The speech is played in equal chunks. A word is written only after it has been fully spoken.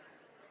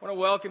I want to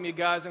welcome you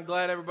guys. I'm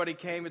glad everybody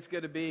came. It's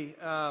good to be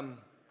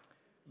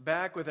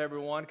back with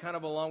everyone, kind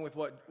of along with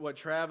what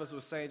Travis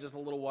was saying just a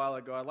little while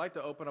ago. I'd like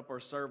to open up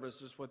our service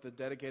just with a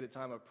dedicated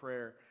time of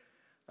prayer.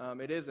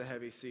 It is a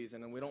heavy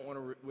season, and we don't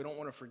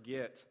want to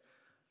forget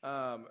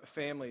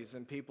families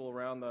and people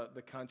around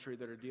the country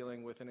that are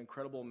dealing with an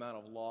incredible amount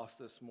of loss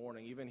this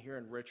morning. Even here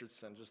in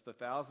Richardson, just the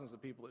thousands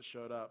of people that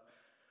showed up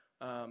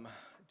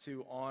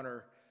to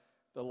honor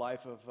the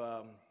life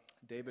of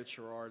David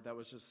Sherrard. That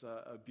was just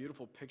a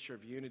beautiful picture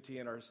of unity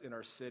in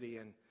our city,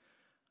 and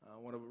I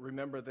want to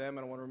remember them,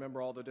 and I want to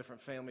remember all the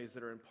different families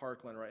that are in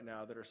Parkland right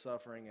now that are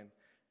suffering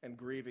and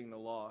grieving the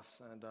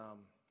loss. And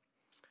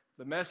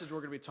the message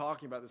we're going to be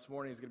talking about this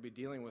morning is going to be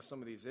dealing with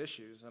some of these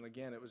issues. And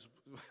again, it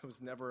was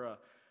never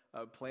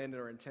a planned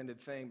or intended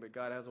thing, but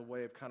God has a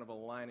way of kind of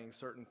aligning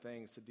certain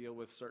things to deal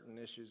with certain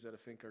issues that I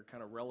think are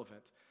kind of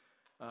relevant.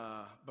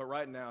 But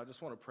right now, I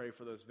just want to pray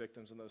for those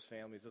victims and those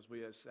families as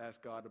we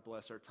ask God to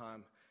bless our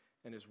time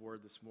in His Word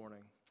this morning.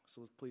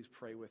 So please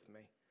pray with me.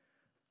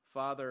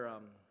 Father,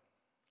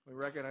 we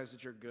recognize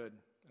that You're good,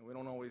 and we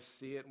don't always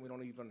see it, and we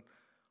don't even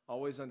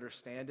always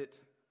understand it.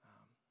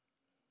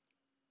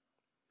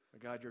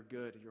 But God, You're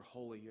good, You're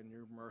holy, and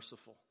You're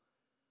merciful.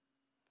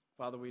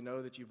 Father, we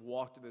know that You've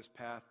walked this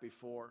path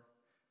before.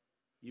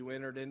 You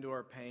entered into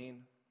our pain.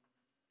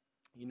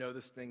 You know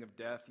the sting of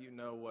death. You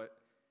know what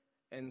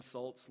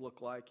insults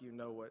look like. You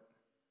know what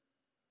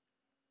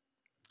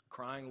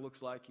crying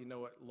looks like. You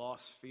know what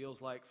loss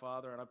feels like,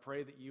 Father. And I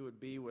pray that You would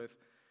be with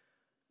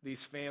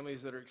these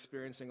families that are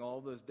experiencing all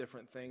those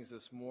different things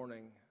this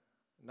morning,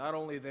 not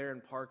only there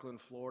in Parkland,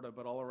 Florida,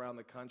 but all around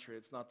the country.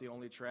 It's not the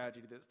only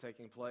tragedy that's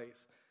taking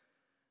place.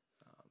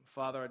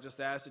 Father, I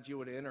just ask that You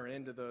would enter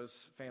into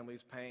those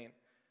families' pain,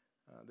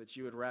 that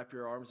You would wrap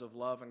Your arms of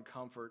love and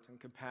comfort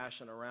and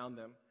compassion around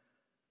them.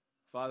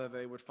 Father,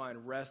 they would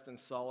find rest and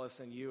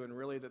solace in You, and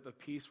really that the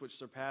peace which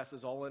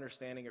surpasses all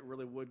understanding, it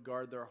really would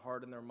guard their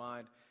heart and their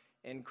mind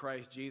in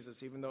Christ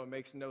Jesus. Even though it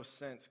makes no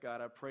sense, God,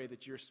 I pray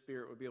that Your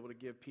Spirit would be able to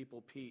give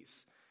people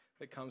peace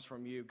that comes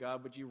from You.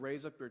 God, would You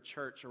raise up Your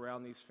church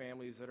around these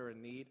families that are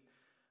in need?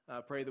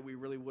 I pray that we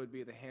really would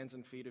be the hands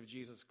and feet of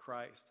Jesus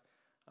Christ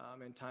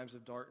in times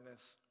of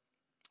darkness.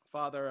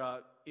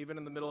 Father, even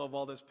in the middle of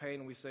all this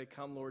pain, we say,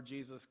 come, Lord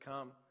Jesus,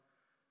 come.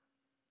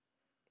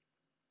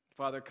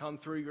 Father, come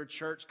through Your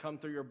church, come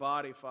through Your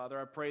body, Father.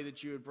 I pray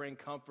that You would bring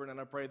comfort, and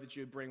I pray that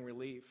You would bring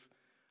relief.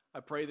 I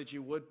pray that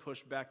You would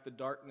push back the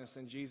darkness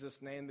in Jesus'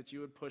 name, that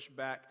You would push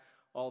back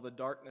all the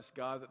darkness,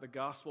 God, that the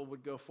gospel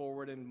would go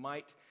forward in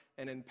might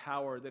and in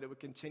power, that it would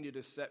continue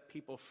to set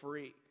people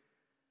free,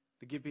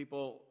 to give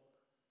people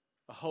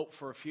a hope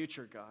for a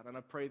future, God. And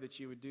I pray that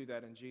You would do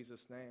that in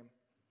Jesus' name.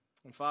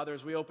 And Father,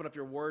 as we open up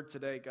Your word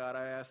today, God,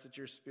 I ask that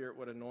Your Spirit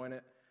would anoint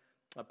it.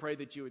 I pray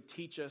that You would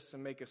teach us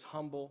and make us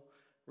humble,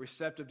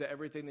 receptive to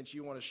everything that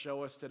You want to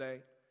show us today.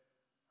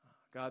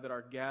 God, that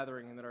our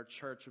gathering and that our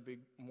church would be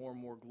more and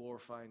more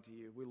glorifying to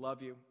You. We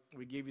love You.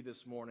 We give You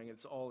this morning.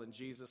 It's all in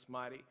Jesus'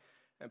 mighty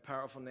and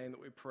powerful name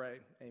that we pray.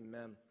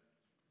 Amen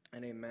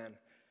and amen.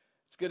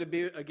 It's good to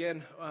be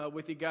again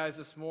with you guys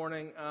this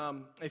morning.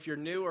 If you're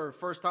new or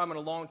first time in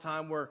a long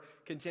time, we're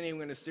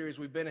continuing in a series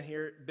we've been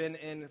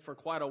in for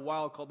quite a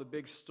while called The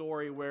Big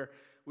Story, where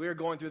we are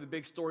going through the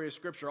big story of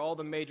Scripture, all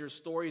the major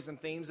stories and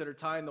themes that are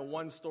tying the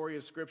one story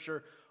of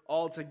Scripture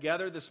all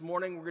together. This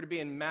morning we're going to be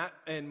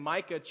in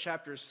Micah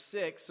chapter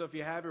 6, so if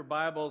you have your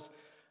Bibles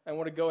and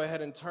want to go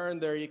ahead and turn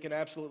there, you can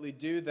absolutely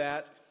do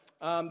that.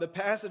 The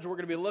passage we're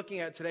going to be looking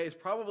at today is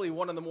probably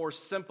one of the more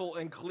simple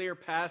and clear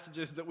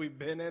passages that we've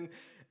been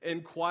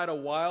in quite a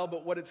while,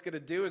 but what it's going to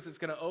do is it's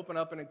going to open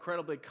up an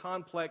incredibly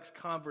complex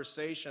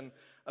conversation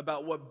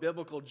about what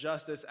biblical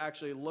justice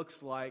actually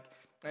looks like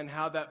and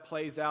how that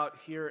plays out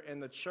here in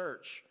the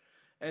church.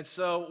 And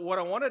so what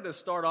I wanted to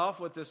start off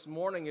with this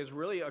morning is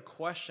really a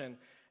question.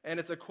 And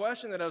it's a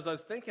question that as I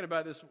was thinking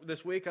about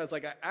this week, I was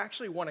like, I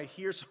actually want to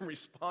hear some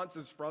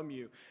responses from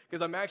you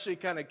because I'm actually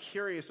kind of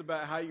curious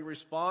about how you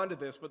respond to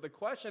this. But the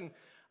question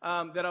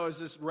that I was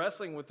just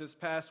wrestling with this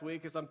past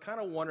week is I'm kind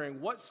of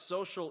wondering what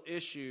social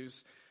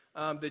issues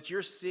that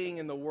you're seeing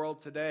in the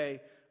world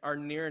today are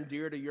near and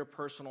dear to your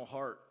personal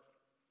heart.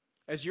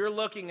 As you're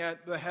looking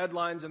at the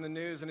headlines in the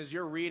news and as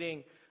you're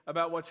reading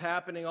about what's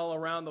happening all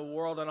around the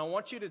world, and I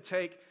want you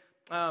to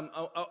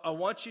I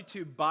want you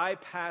to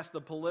bypass the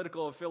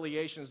political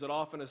affiliations that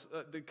often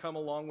that come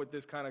along with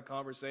this kind of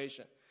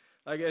conversation.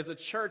 Like as a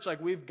church,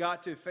 like we've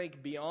got to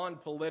think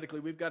beyond politically.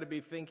 We've got to be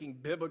thinking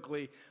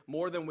biblically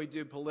more than we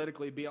do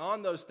politically.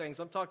 Beyond those things,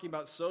 I'm talking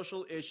about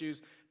social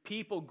issues,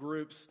 people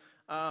groups,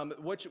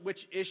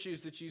 which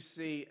issues that you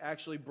see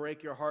actually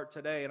break your heart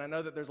today. And I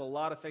know that there's a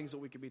lot of things that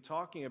we could be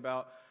talking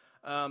about.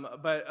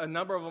 But a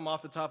number of them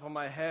off the top of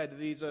my head,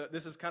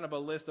 this is kind of a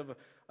list of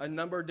a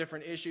number of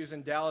different issues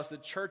in Dallas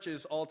that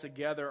churches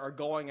altogether are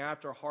going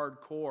after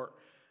hardcore.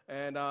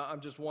 And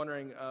I'm just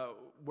wondering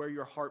where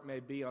your heart may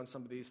be on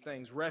some of these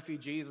things.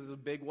 Refugees is a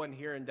big one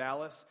here in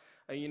Dallas.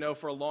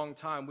 For a long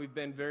time, we've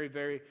been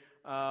very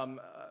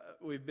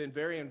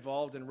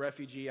involved in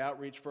refugee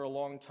outreach for a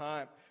long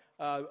time.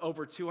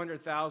 Over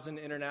 200,000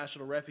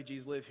 international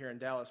refugees live here in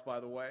Dallas,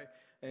 by the way.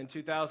 In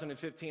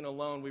 2015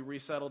 alone, we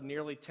resettled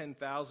nearly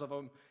 10,000 of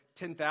them.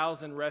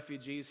 10,000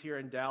 refugees here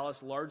in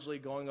Dallas, largely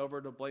going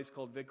over to a place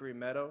called Vickery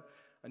Meadow.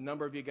 A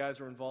number of you guys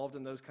were involved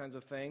in those kinds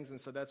of things,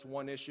 and so that's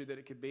one issue that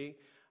it could be.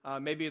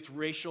 Maybe it's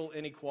racial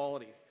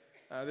inequality.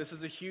 This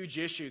is a huge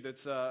issue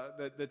that's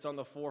on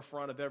the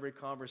forefront of every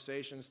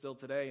conversation still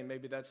today, and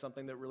maybe that's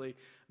something that really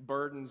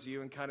burdens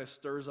you and kind of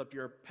stirs up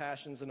your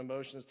passions and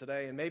emotions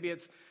today. And maybe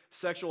it's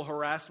sexual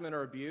harassment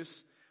or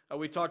abuse.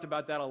 We talked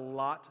about that a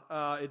lot.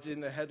 It's in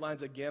the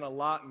headlines again a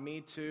lot.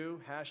 Me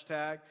Too,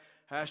 hashtag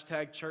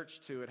Church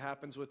Too. It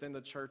happens within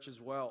the church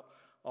as well,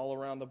 all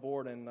around the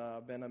board, and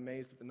I've been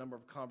amazed at the number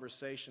of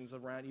conversations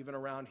even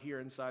around here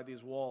inside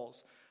these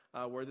walls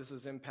where this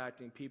is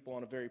impacting people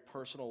on a very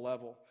personal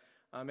level.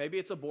 Maybe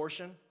it's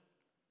abortion,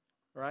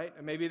 right?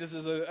 And maybe this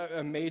is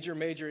a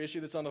major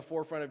issue that's on the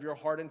forefront of your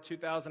heart. In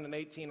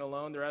 2018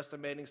 alone, they're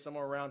estimating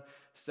somewhere around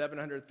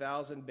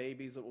 700,000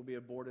 babies that will be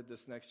aborted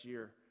this next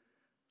year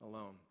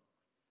alone.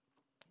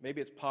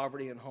 Maybe it's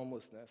poverty and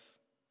homelessness.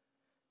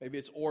 Maybe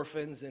it's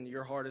orphans and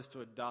your heart is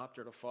to adopt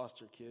or to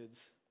foster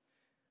kids.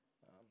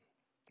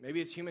 Maybe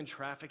it's human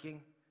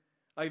trafficking.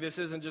 Like, this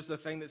isn't just a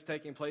thing that's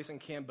taking place in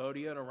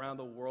Cambodia and around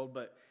the world,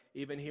 but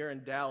even here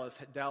in Dallas.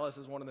 Dallas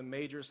is one of the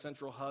major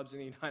central hubs in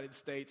the United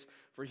States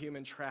for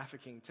human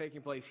trafficking,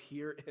 taking place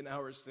here in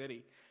our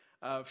city.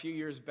 A few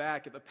years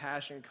back at the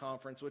Passion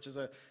Conference, which is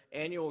an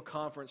annual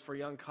conference for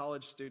young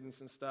college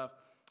students and stuff,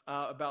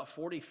 about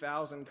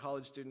 40,000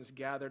 college students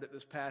gathered at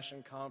this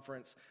Passion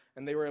Conference,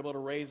 and they were able to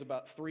raise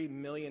about $3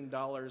 million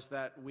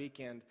that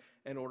weekend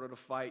in order to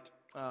fight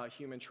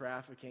human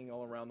trafficking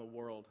all around the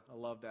world. I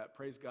love that.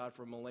 Praise God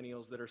for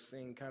millennials that are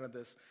seeing kind of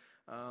this,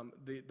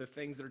 the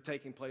things that are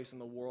taking place in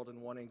the world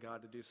and wanting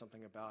God to do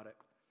something about it.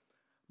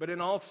 But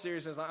in all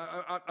seriousness,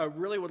 I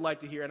really would like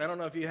to hear, and I don't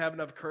know if you have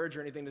enough courage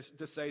or anything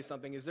to say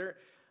something.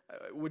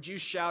 Would you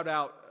shout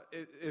out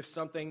if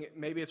something,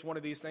 maybe it's one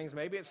of these things,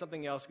 maybe it's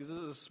something else, because this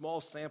is a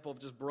small sample of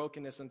just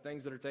brokenness and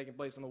things that are taking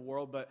place in the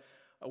world, but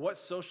what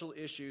social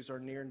issues are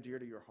near and dear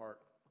to your heart?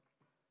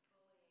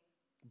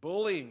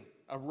 Bullying.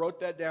 I wrote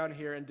that down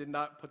here and did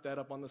not put that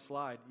up on the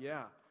slide.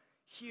 Yeah.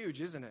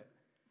 Huge, isn't it?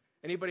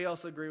 Anybody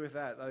else agree with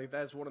that? I think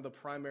that's one of the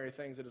primary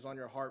things that is on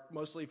your heart.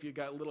 Mostly if you've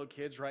got little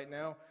kids right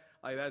now,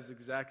 that's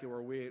exactly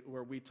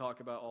where we talk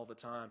about all the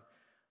time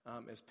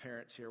as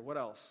parents here. What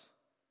else?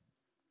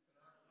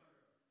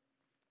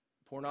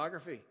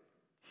 Pornography.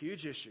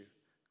 Huge issue.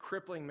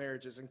 Crippling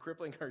marriages and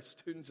crippling our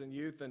students and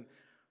youth. And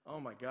oh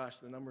my gosh,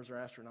 the numbers are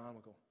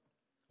astronomical.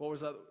 What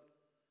was that?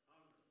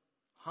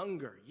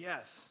 Hunger.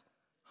 Yes.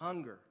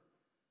 Hunger.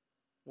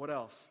 What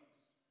else?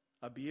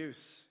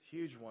 Abuse.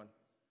 Huge one.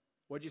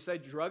 What'd you say?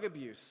 Drug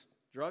abuse.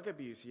 Drug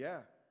abuse, yeah.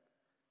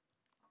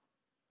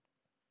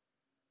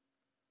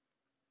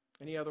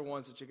 Any other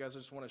ones that you guys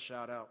just want to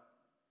shout out?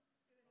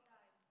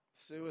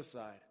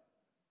 Suicide.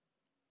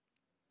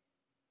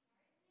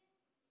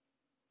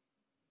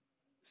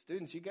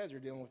 Students, you guys are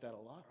dealing with that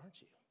a lot, aren't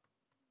you?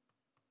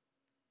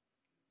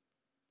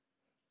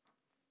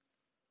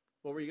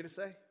 What were you going to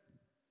say?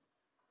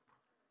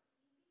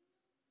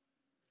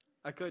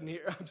 I couldn't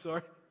hear. I'm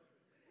sorry.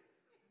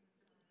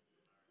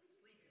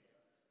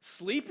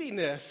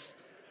 Sleepiness.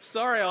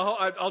 Sorry,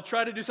 I'll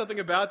try to do something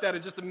about that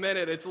in just a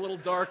minute. It's a little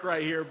dark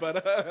right here,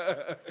 but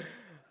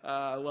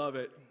I love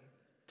it.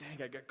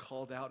 Dang, I got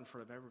called out in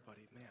front of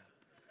everybody, man.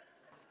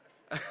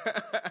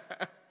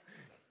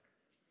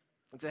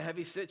 It's a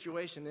heavy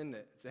situation, isn't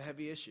it? It's a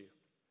heavy issue.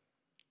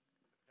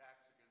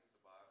 Attacks against the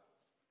Bible.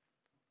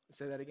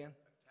 Say that again?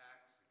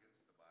 Attacks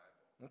against the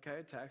Bible. Okay,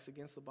 attacks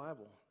against the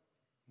Bible.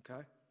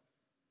 Okay.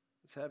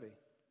 It's heavy.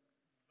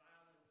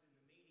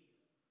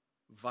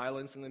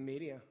 Violence in the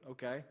media.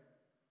 Okay.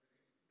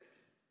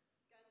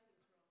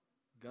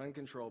 Gun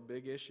control,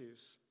 big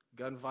issues.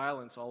 Gun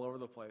violence all over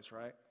the place,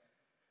 right?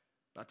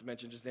 Not to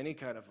mention just any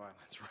kind of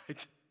violence,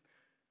 right?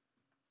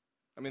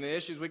 I mean, the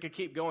issues, we could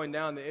keep going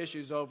down the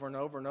issues over and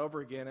over and over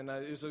again, and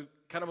it was a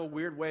kind of a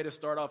weird way to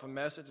start off a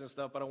message and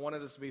stuff, but I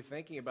wanted us to be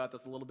thinking about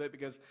this a little bit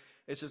because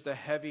it's just a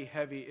heavy,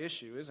 heavy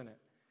issue, isn't it?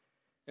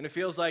 And it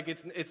feels like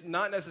it's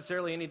not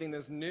necessarily anything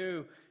that's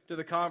new to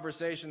the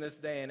conversation this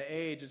day and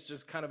age. It's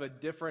just kind of a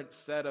different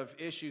set of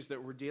issues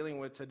that we're dealing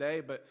with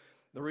today. But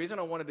the reason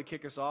I wanted to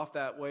kick us off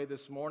that way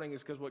this morning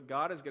is because what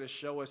God is going to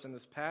show us in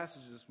this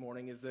passage this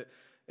morning is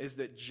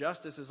that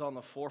justice is on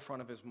the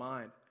forefront of his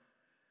mind.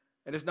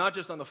 And it's not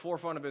just on the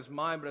forefront of his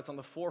mind, but it's on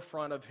the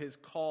forefront of his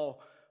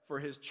call for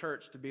his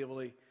church to be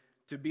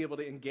able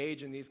to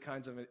engage in these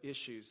kinds of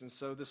issues. And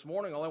so this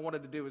morning, all I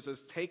wanted to do was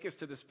just take us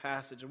to this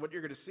passage. And what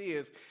you're going to see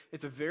is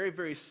it's a very,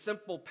 very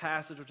simple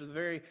passage, which is a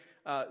very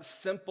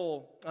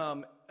simple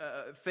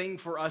thing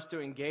for us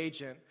to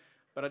engage in.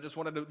 But I just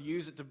wanted to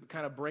use it to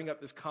kind of bring up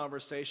this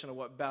conversation of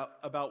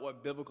about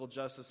what biblical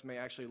justice may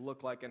actually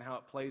look like and how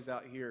it plays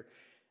out here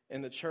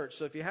in the church.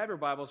 So if you have your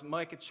Bibles,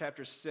 Micah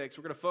chapter 6,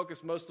 we're going to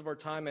focus most of our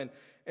time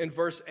in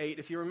verse 8.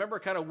 If you remember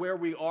kind of where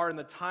we are in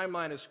the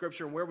timeline of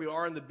Scripture and where we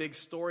are in the big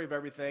story of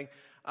everything,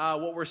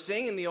 what we're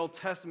seeing in the Old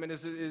Testament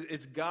is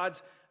it's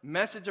God's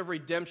message of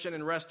redemption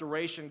and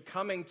restoration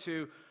coming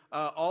to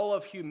all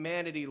of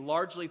humanity,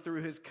 largely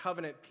through his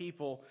covenant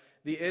people,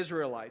 the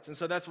Israelites. And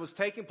so that's what's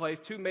taking place.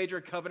 Two major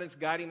covenants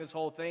guiding this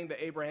whole thing,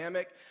 the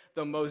Abrahamic,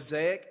 the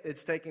Mosaic.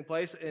 It's taking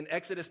place in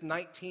Exodus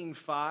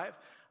 19:5.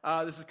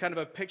 This is kind of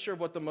a picture of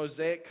what the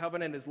Mosaic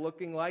covenant is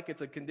looking like.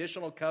 It's a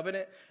conditional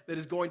covenant that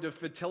is going to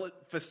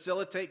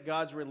facilitate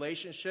God's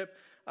relationship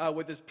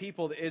with his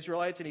people, the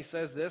Israelites. And he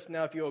says this,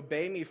 "Now if you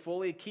obey me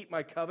fully, keep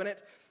my covenant,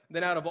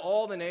 then out of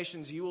all the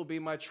nations you will be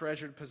my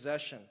treasured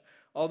possession.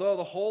 Although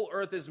the whole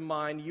earth is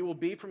mine, you will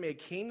be for me a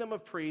kingdom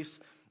of priests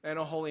and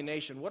a holy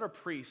nation." What are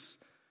priests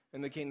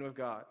in the kingdom of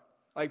God?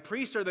 Like,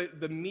 priests are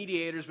the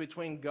mediators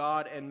between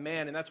God and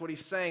man, and that's what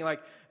he's saying.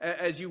 Like,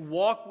 as you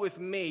walk with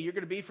me, you're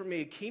going to be for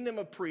me a kingdom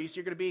of priests.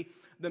 You're going to be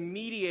the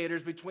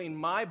mediators between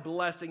my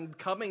blessing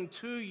coming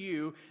to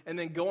you and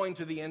then going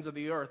to the ends of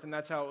the earth, and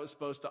that's how it was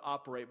supposed to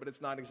operate, but it's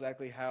not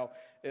exactly how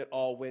it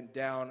all went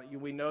down.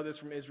 We know this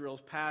from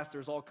Israel's past.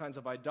 There's all kinds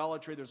of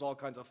idolatry. There's all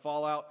kinds of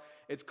fallout.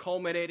 It's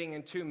culminating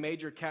in two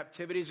major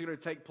captivities that are going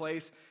to take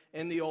place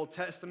in the Old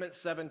Testament.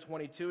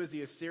 722 is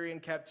the Assyrian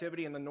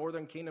captivity in the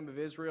northern kingdom of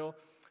Israel.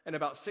 And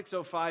about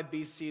 605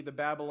 BC, the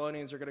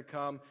Babylonians are going to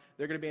come.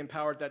 They're going to be in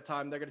power at that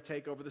time. They're going to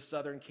take over the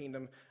southern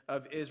kingdom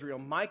of Israel.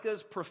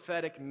 Micah's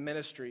prophetic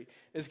ministry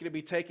is going to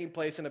be taking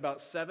place in about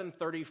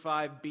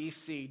 735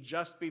 BC,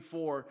 just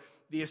before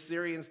the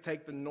Assyrians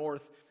take the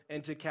north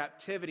into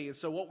captivity. And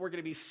so what we're going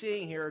to be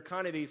seeing here are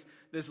kind of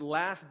this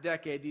last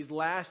decade, these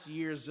last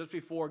years, just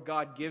before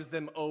God gives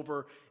them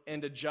over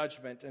into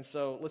judgment. And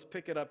so let's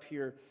pick it up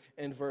here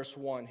in verse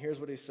 1.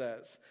 Here's what he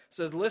says. It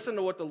says, "Listen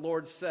to what the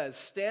Lord says.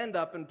 Stand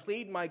up and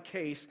plead my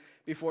case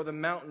before the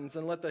mountains,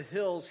 and let the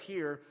hills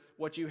hear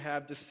what you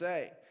have to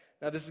say."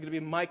 Now this is going to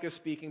be Micah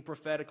speaking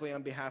prophetically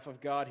on behalf of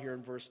God here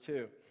in verse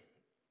 2.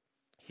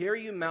 "Hear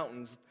you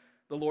mountains,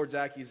 the Lord's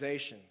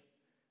accusation.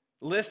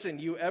 Listen,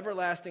 you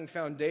everlasting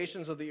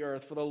foundations of the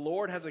earth, for the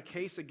Lord has a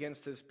case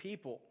against his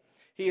people.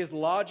 He is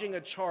lodging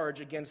a charge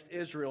against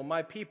Israel.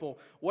 My people,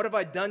 what have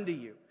I done to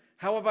you?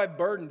 How have I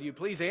burdened you?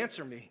 Please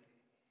answer me.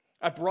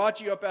 I brought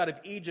you up out of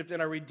Egypt,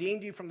 and I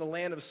redeemed you from the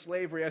land of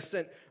slavery. I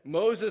sent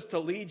Moses to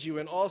lead you,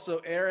 and also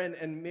Aaron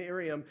and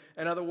Miriam."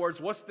 In other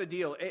words, what's the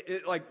deal?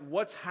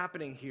 What's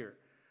happening here?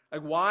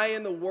 Like, why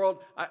in the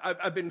world?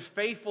 I've been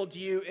faithful to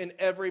you in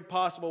every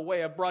possible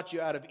way. I've brought you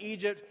out of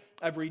Egypt.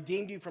 I've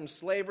redeemed you from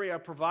slavery.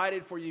 I've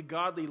provided for you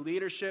godly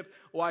leadership.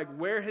 Why?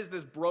 Where has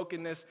this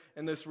brokenness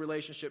and this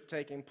relationship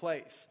taking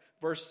place?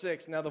 Verse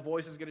 6, now the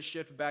voice is going to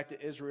shift back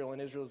to Israel,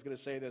 and Israel is going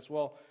to say this,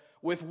 "Well,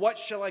 with what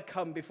shall I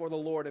come before the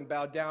Lord and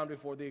bow down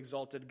before the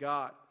exalted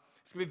God?"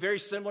 It's going to be very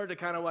similar to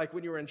kind of like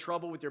when you were in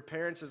trouble with your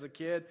parents as a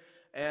kid,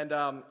 and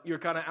you're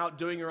kind of out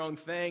doing your own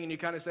thing, and you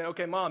kind of say,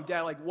 "Okay, Mom,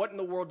 Dad, like, what in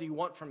the world do you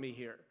want from me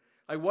here?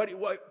 Like,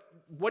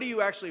 what do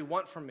you actually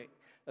want from me?"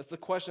 That's the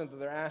question that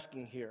they're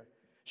asking here.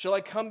 "Shall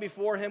I come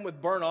before him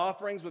with burnt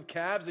offerings, with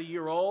calves a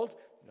year old?"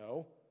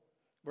 No.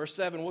 Verse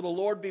 7, "Will the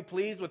Lord be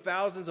pleased with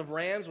thousands of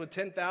rams, with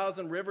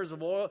 10,000 rivers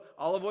of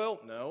olive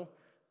oil?" No.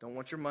 Don't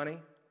want your money.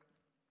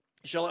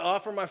 "Shall I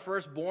offer my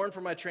firstborn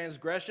for my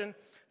transgression,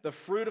 the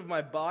fruit of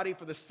my body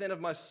for the sin of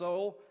my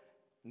soul?"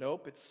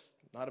 Nope, it's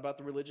not about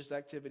the religious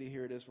activity.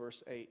 Here it is,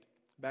 verse 8.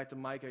 Back to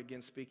Micah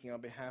again, speaking on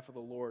behalf of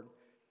the Lord.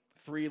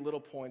 3 little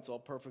points all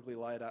perfectly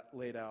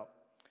laid out.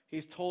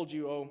 He's told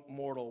you, "O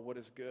mortal, what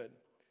is good."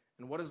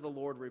 And what does the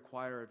Lord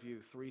require of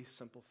you? 3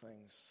 simple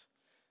things.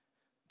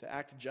 To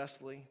act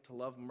justly, to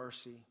love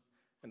mercy,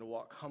 and to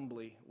walk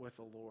humbly with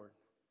the Lord.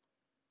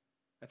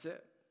 That's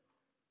it.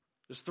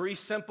 There's 3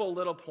 simple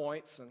little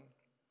points, and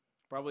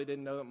probably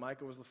didn't know that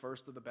Micah was the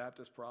first of the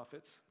Baptist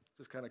prophets.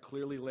 Just kind of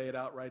clearly laid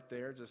out right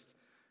there, just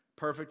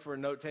perfect for a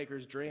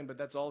note-taker's dream, but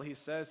that's all he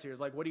says here. Is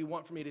like, what do you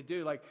want for me to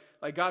do? Like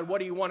God, what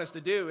do you want us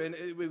to do?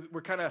 And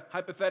we're kind of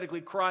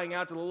hypothetically crying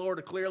out to the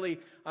Lord. Clearly,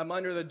 I'm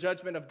under the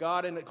judgment of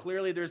God, and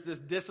clearly there's this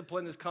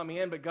discipline that's coming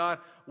in, but God,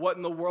 what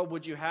in the world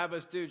would you have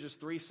us do? Just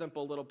 3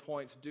 simple little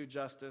points. Do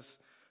justice,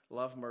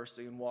 love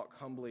mercy, and walk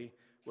humbly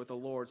with the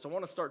Lord. So I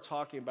want to start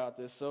talking about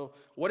this. So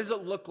what does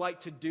it look like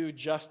to do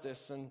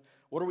justice? And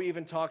what are we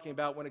even talking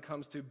about when it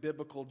comes to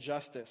biblical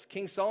justice?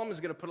 King Solomon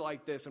is going to put it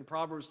like this in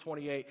Proverbs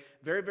 28.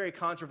 Very, very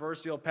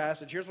controversial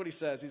passage. Here's what he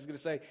says. He's going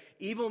to say,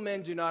 "Evil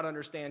men do not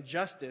understand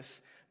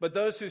justice, but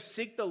those who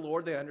seek the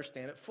Lord, they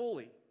understand it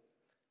fully."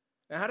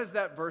 Now, how does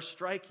that verse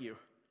strike you?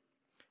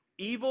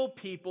 Evil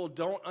people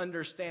don't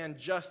understand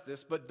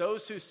justice, but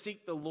those who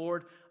seek the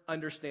Lord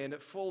understand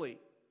it fully.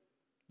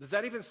 Does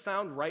that even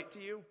sound right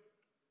to you?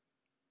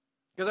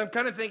 Because I'm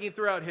kind of thinking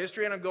throughout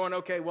history, and I'm going,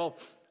 okay, well,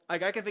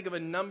 like, I can think of a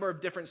number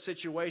of different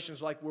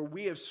situations like where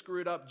we have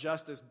screwed up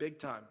justice big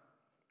time.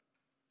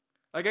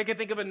 Like, I can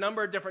think of a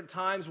number of different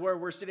times where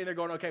we're sitting there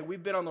going, okay,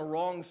 we've been on the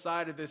wrong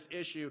side of this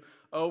issue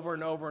over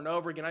and over and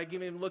over again. I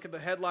can even look at the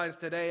headlines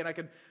today, and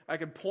I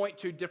could point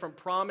to different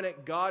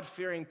prominent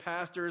God-fearing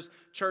pastors,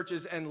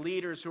 churches, and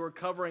leaders who are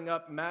covering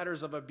up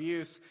matters of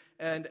abuse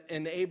and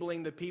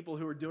enabling the people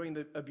who are doing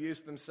the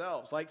abuse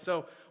themselves.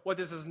 So what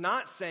this is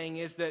not saying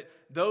is that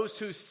those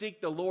who seek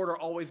the Lord are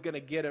always going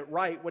to get it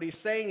right. What he's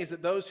saying is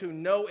that those who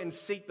know and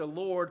seek the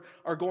Lord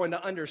are going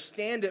to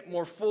understand it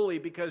more fully,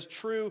 because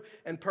true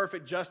and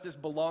perfect justice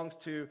belongs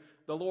to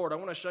the Lord. I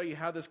want to show you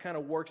how this kind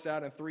of works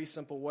out in 3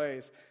 simple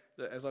ways,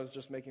 as I was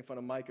just making fun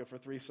of Micah for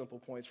 3 simple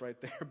points right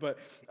there. But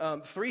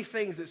 3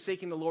 things that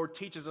seeking the Lord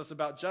teaches us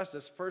about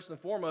justice. First and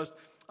foremost,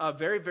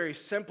 very, very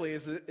simply,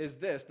 is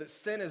this, that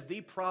sin is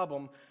the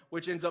problem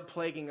which ends up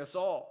plaguing us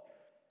all.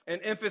 An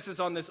emphasis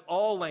on this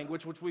all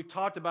language, which we've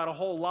talked about a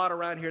whole lot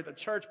around here at the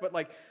church, but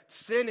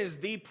sin is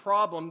the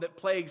problem that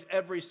plagues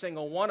every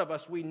single one of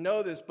us. We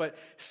know this, but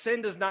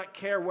sin does not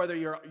care whether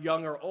you're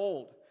young or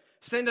old.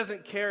 Sin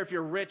doesn't care if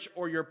you're rich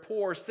or you're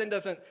poor. Sin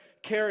doesn't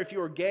care if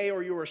you are gay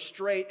or you are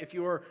straight, if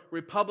you are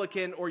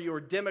Republican or you are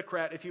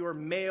Democrat, if you are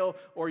male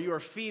or you are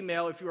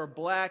female, if you are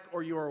black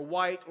or you are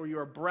white or you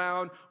are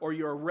brown or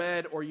you are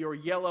red or you are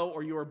yellow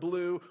or you are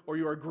blue or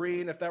you are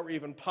green, if that were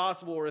even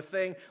possible or a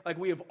thing.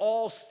 We have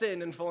all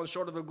sinned and fallen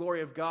short of the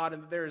glory of God,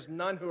 and there is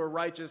none who are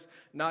righteous,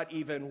 not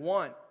even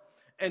one.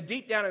 And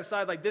deep down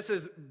inside, this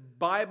is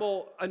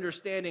Bible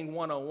understanding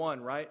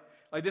 101, right?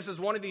 This is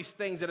one of these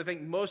things that I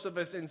think most of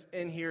us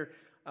in here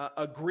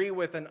agree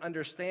with and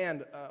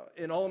understand.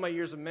 In all of my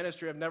years of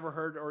ministry, I've never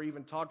heard or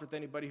even talked with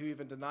anybody who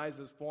even denies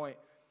this point.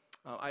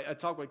 I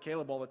talk with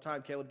Caleb all the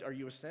time. Caleb, are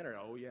you a sinner?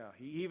 Oh, yeah.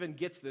 He even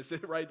gets this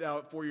right now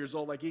at 4 years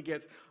old. He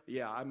gets,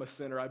 yeah, I'm a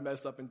sinner. I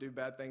mess up and do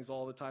bad things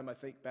all the time. I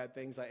think bad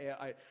things.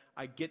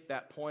 I get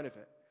that point of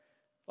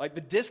it.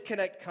 The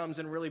disconnect comes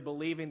in really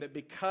believing that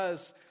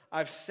because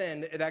I've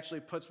sinned, it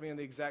actually puts me in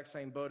the exact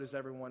same boat as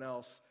everyone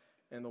else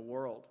in the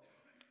world.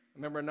 I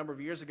remember a number of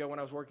years ago when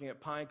I was working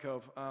at Pine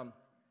Cove,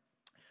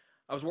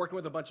 I was working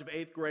with a bunch of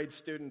 8th grade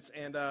students,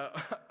 and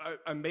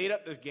I made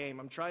up this game.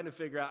 I'm trying to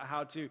figure out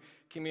how to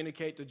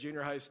communicate to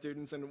junior high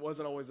students, and it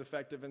wasn't always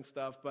effective and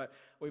stuff, but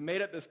we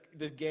made up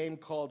this game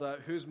called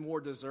Who's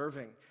More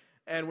Deserving?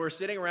 And we're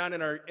sitting around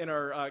in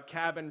our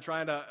cabin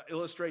trying to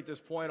illustrate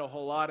this point a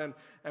whole lot, and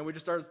we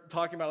just started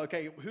talking about,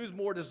 okay, who's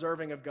more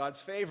deserving of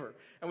God's favor?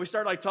 And we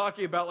started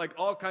talking about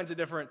all kinds of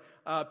different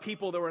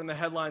people that were in the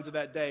headlines of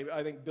that day.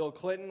 I think Bill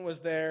Clinton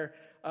was there,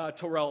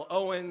 Terrell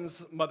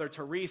Owens, Mother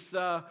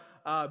Teresa,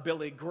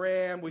 Billy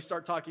Graham. We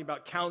start talking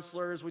about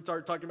counselors. We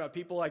started talking about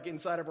people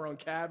inside of our own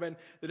cabin,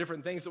 the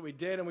different things that we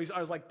did. And I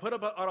was put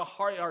up on a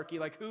hierarchy,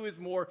 who is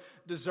more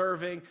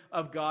deserving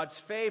of God's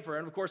favor?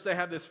 And of course, they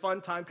have this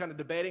fun time kind of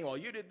debating, well,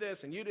 you did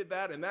this and you did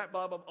that and that,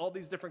 blah, blah, all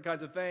these different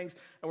kinds of things.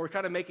 And we're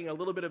kind of making a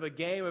little bit of a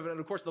game of it. And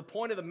of course, the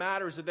point of the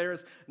matter is that there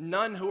is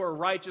none who are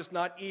righteous,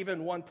 not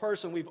even one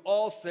person. We've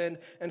all sinned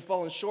and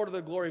fallen short of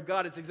the glory of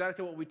God. It's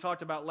exactly what we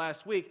talked about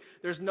last week.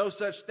 There's no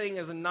such thing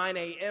as a 9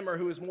 a.m.er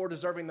who is more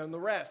deserving than the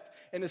rest.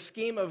 In the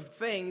scheme of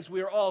things,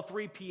 we are all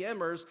 3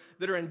 p.m.ers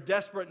that are in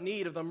desperate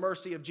need of the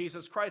mercy of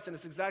Jesus Christ, and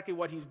it's exactly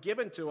what he's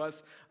given to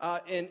us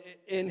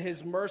in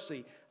his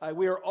mercy.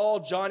 We are all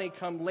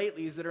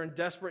Johnny-come-latelys that are in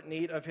desperate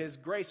need of his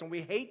grace, and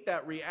we hate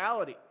that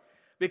reality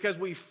because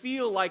we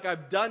feel like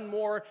I've done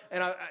more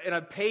and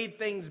I've paid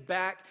things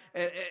back,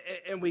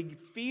 and we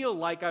feel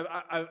like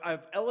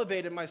I've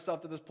elevated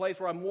myself to this place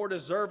where I'm more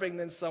deserving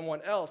than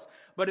someone else.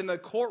 But in the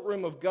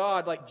courtroom of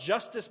God,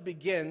 justice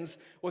begins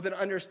with an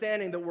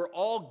understanding that we're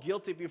all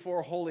guilty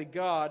before a holy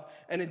God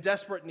and in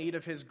desperate need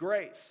of his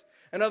grace.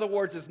 In other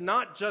words, it's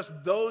not just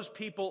those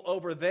people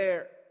over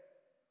there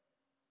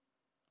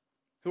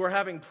who are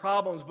having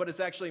problems, but it's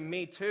actually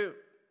me too.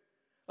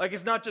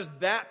 It's not just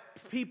that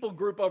people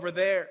group over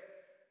there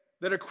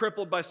that are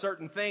crippled by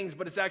certain things,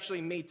 but it's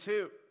actually me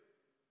too.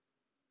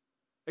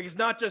 It's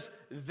not just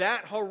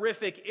that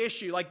horrific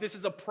issue. This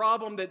is a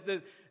problem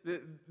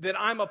that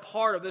I'm a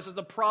part of. This is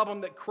a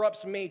problem that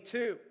corrupts me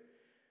too.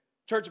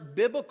 Church,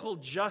 biblical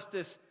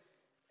justice,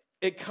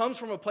 it comes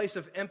from a place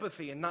of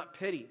empathy and not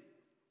pity.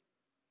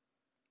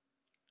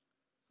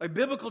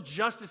 Biblical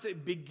justice,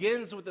 it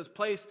begins with this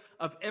place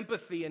of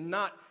empathy and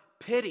not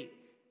pity.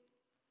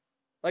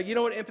 You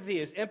know what empathy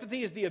is?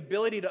 Empathy is the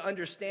ability to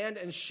understand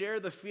and share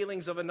the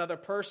feelings of another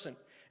person.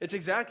 It's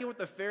exactly what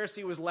the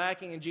Pharisee was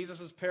lacking in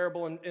Jesus'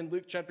 parable in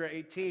Luke chapter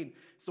 18.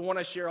 It's the one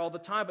I share all the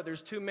time, but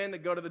there's 2 men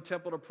that go to the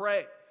temple to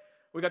pray.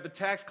 We've got the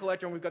tax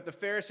collector and we've got the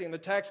Pharisee, and the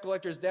tax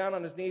collector is down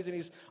on his knees and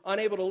he's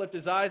unable to lift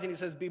his eyes, and he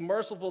says, "Be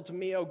merciful to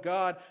me, O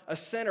God, a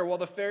sinner," while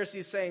the Pharisee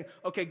is saying,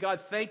 "Okay, God,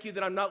 thank you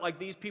that I'm not like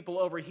these people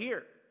over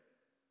here."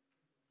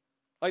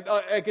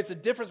 It's a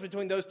difference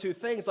between those two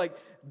things.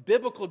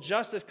 Biblical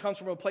justice comes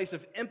from a place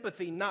of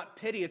empathy, not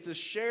pity. It's a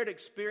shared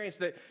experience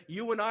that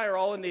you and I are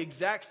all in the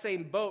exact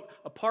same boat,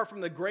 apart from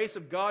the grace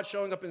of God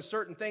showing up in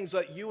certain things,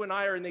 but you and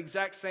I are in the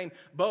exact same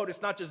boat.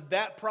 It's not just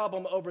that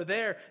problem over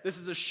there. This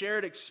is a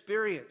shared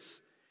experience.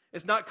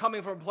 It's not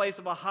coming from a place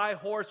of a high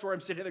horse where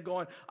I'm sitting there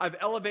going, I've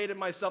elevated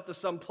myself to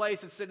some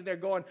place. It's sitting there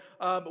going,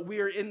 we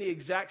are in the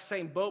exact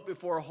same boat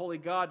before a holy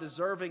God,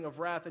 deserving of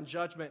wrath and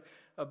judgment,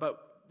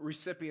 but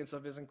recipients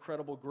of his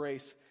incredible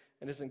grace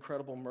and his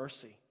incredible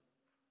mercy.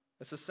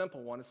 It's a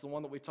simple one. It's the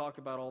one that we talk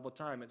about all the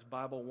time. It's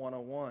Bible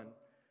 101.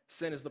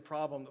 Sin is the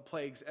problem that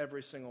plagues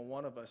every single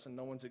one of us, and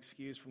no one's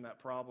excused from that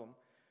problem.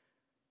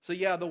 So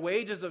yeah, the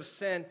wages of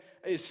sin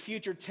is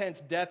future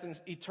tense, death and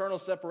eternal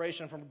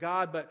separation from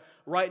God. But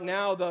right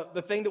now,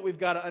 the thing that we've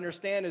got to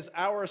understand is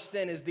our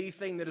sin is the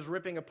thing that is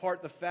ripping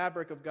apart the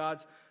fabric of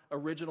God's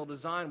original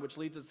design, which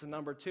leads us to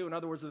number 2. In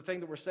other words, the thing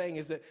that we're saying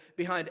is that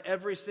behind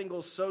every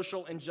single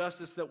social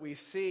injustice that we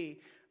see,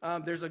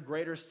 there's a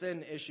greater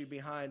sin issue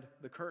behind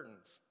the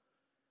curtains.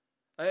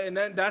 And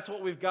then that's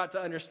what we've got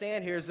to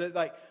understand here is that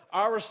like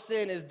our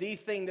sin is the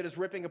thing that is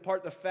ripping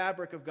apart the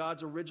fabric of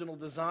God's original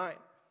design.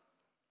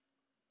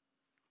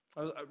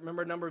 I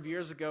remember a number of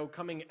years ago,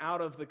 coming out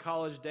of the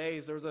college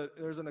days, there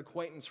was an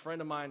acquaintance friend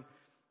of mine.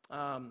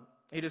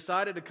 He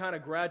decided to kind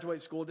of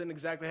graduate school, didn't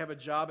exactly have a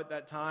job at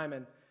that time,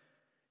 and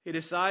he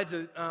decides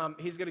that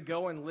he's going to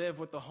go and live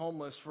with the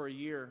homeless for a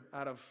year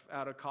out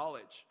of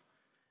college.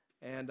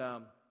 And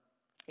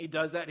he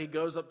does that. He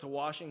goes up to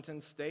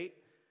Washington State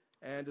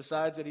and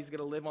decides that he's going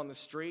to live on the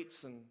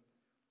streets. And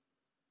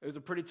it was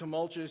a pretty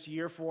tumultuous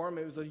year for him.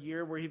 It was a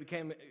year where he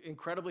became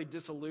incredibly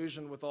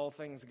disillusioned with all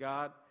things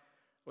God,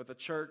 with the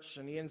church,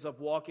 and he ends up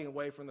walking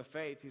away from the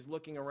faith. He's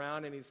looking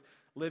around and he's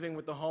living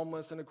with the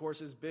homeless, and of course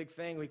his big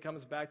thing, he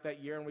comes back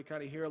that year and we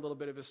kind of hear a little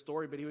bit of his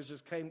story, but he was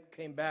just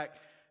came back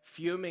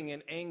fuming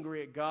and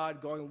angry at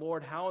God, going,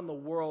 Lord, how in the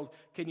world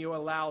can you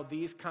allow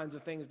these kinds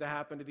of things to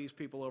happen to these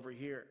people over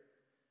here?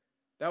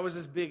 That was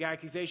his big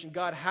accusation.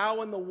 God,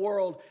 how in the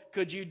world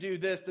could you do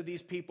this to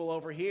these people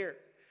over here?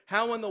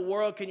 How in the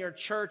world can your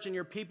church and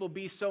your people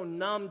be so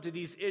numb to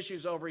these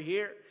issues over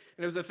here?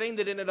 And it was a thing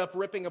that ended up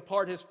ripping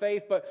apart his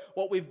faith. But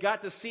what we've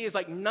got to see is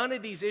like none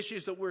of these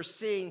issues that we're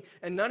seeing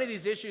and none of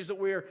these issues that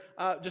we're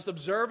just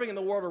observing in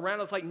the world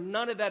around us, like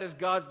none of that is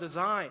God's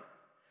design.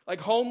 Like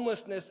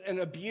homelessness and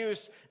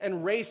abuse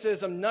and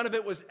racism, none of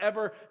it was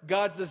ever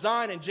God's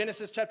design. In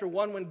Genesis chapter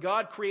 1, when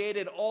God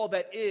created all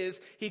that is,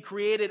 he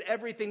created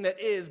everything that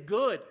is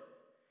good.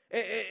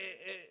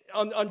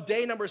 On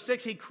day number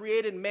 6, he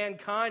created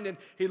mankind, and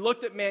he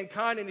looked at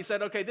mankind and he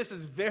said, okay, this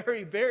is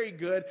very, very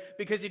good,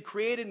 because he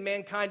created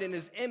mankind in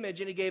his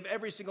image, and he gave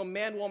every single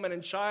man, woman,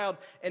 and child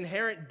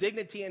inherent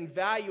dignity and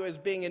value as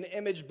being an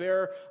image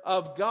bearer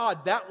of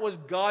God. That was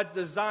God's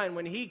design.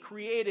 When he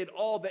created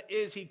all that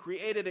is, he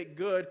created it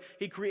good,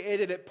 he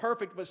created it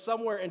perfect, but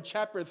somewhere in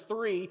chapter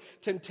 3,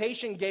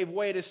 temptation gave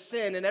way to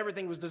sin and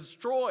everything was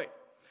destroyed.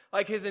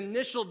 Like his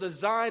initial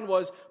design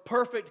was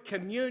perfect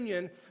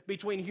communion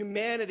between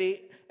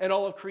humanity and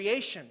all of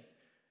creation.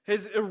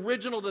 His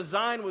original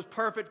design was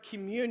perfect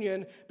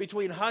communion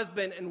between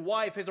husband and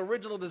wife. His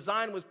original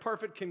design was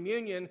perfect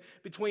communion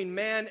between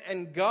man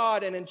and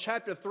God. And in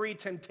chapter 3,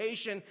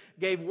 temptation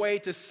gave way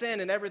to sin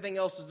and everything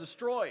else was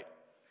destroyed.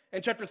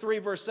 In chapter 3,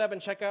 verse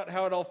 7, check out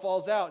how it all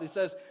falls out. It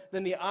says,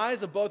 then the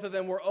eyes of both of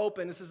them were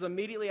open. This is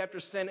immediately after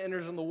sin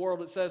enters in the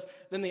world. It says,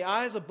 then the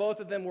eyes of both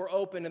of them were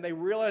open, and they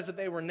realized that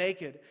they were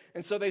naked.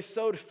 And so they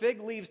sewed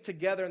fig leaves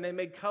together, and they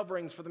made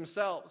coverings for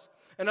themselves.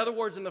 In other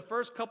words, in the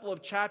first couple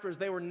of chapters,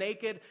 they were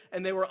naked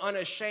and they were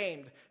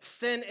unashamed.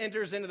 Sin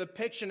enters into the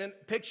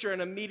picture,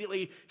 and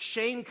immediately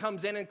shame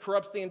comes in and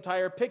corrupts the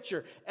entire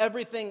picture.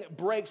 Everything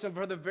breaks, and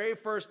for the very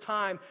first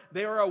time,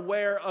 they are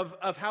aware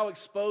of how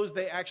exposed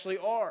they actually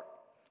are.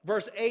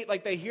 Verse 8,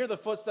 like they hear the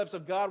footsteps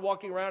of God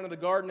walking around in the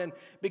garden, and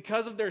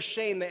because of their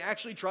shame, they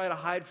actually try to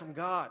hide from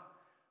God,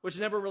 which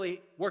never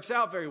really works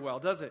out very well,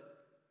 does it?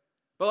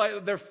 But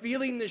like they're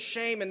feeling this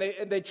shame, and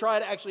they try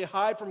to actually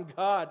hide from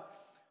God.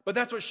 But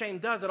that's what shame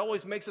does. It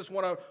always makes us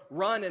want to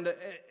run, and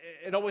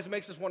it always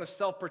makes us want to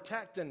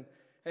self-protect and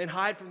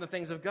hide from the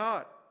things of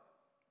God.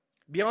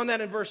 Beyond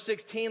that, in verse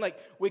 16, like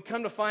we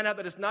come to find out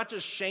that it's not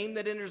just shame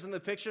that enters in the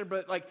picture,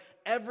 but like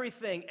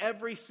everything,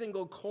 every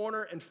single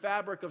corner and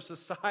fabric of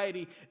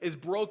society is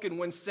broken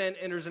when sin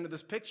enters into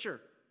this picture.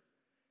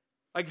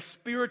 Like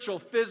spiritual,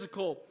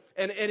 physical,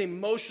 and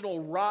emotional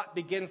rot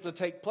begins to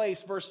take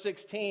place. Verse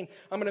 16,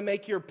 I'm going to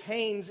make your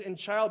pains in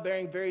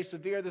childbearing very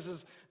severe. This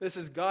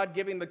is God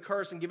giving the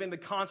curse and giving the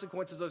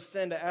consequences of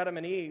sin to Adam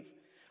and Eve.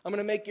 I'm going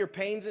to make your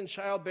pains in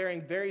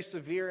childbearing very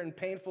severe and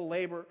painful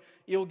labor.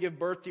 You will give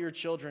birth to your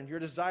children. Your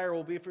desire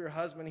will be for your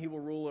husband. He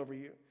will rule over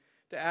you.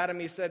 To Adam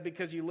he said,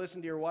 because you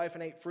listened to your wife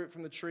and ate fruit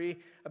from the tree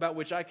about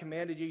which I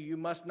commanded you, you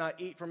must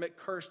not eat from it.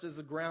 Cursed is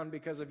the ground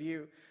because of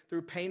you.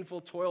 Through painful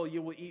toil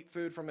you will eat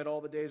food from it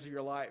all the days of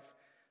your life.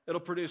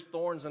 It'll produce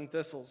thorns and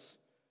thistles.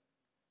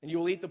 And you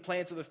will eat the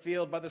plants of the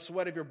field. By the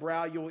sweat of your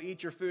brow you will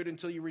eat your food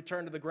until you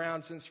return to the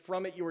ground, since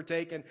from it you were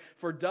taken.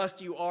 For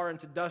dust you are, and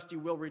to dust you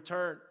will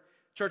return.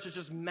 Church, it's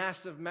just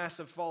massive,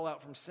 massive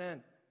fallout from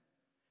sin.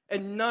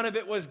 And none of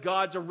it was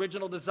God's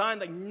original design.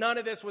 Like none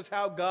of this was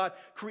how God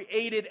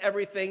created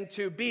everything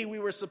to be. We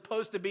were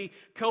supposed to be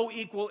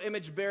co-equal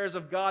image bearers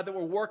of God that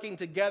were working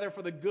together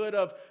for the good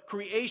of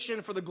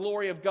creation, for the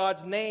glory of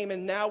God's name.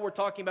 And now we're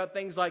talking about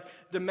things like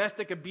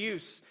domestic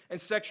abuse and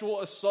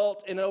sexual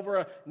assault, and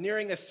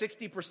nearing a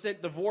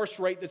 60% divorce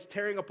rate that's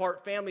tearing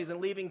apart families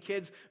and leaving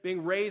kids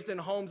being raised in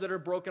homes that are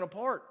broken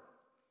apart.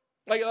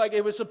 Like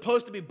it was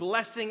supposed to be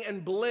blessing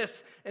and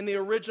bliss in the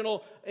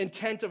original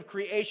intent of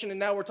creation, and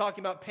now we're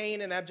talking about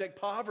pain and abject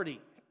poverty.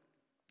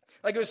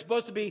 Like it was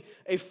supposed to be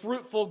a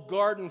fruitful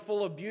garden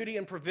full of beauty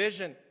and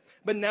provision,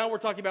 but now we're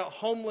talking about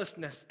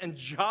homelessness and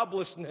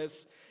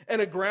joblessness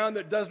and a ground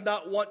that does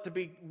not want to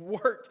be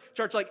worked.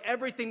 Church, like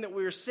everything that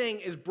we are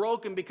seeing is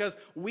broken because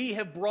we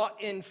have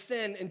brought in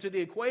sin into the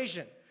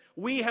equation.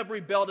 We have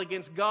rebelled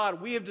against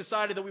God. We have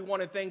decided that we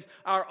wanted things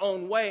our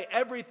own way.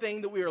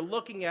 Everything that we are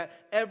looking at,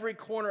 every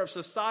corner of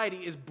society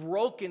is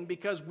broken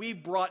because we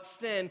brought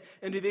sin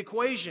into the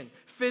equation.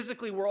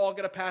 Physically, we're all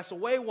going to pass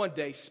away one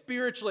day.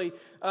 Spiritually,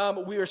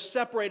 we are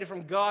separated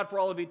from God for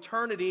all of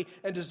eternity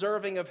and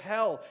deserving of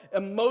hell.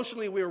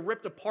 Emotionally, we are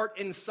ripped apart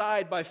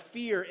inside by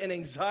fear and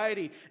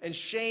anxiety and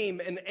shame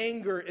and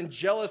anger and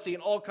jealousy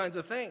and all kinds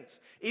of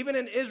things. Even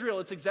in Israel,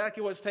 it's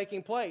exactly what's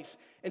taking place.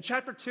 In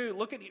chapter 2,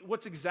 look at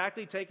what's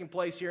exactly taking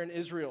place here in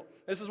Israel.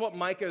 This is what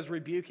Micah is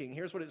rebuking.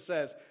 Here's what it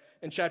says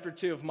in chapter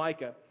 2 of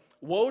Micah.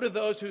 Woe to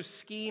those who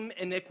scheme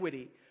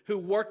iniquity, who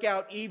work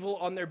out evil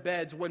on their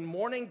beds. When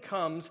morning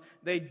comes,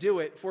 they do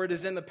it, for it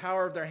is in the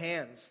power of their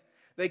hands.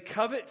 They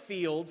covet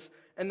fields,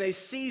 and they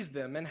seize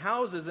them, and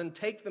houses, and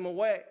take them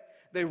away.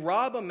 They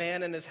rob a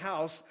man in his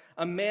house,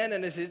 a man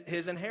in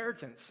his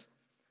inheritance.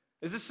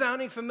 Is this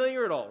sounding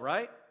familiar at all,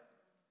 right?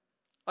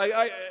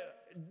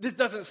 This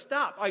doesn't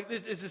stop.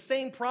 This is the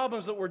same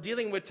problems that we're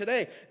dealing with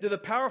today. Do the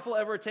powerful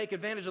ever take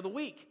advantage of the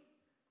weak?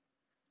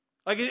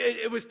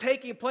 It was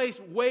taking place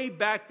way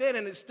back then,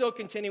 and it's still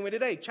continuing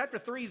today. Chapter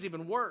 3 is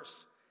even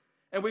worse.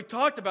 And we've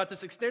talked about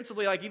this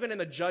extensively, even in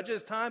the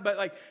Judges' time,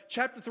 but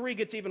chapter 3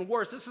 gets even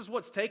worse. This is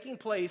what's taking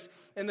place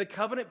in the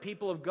covenant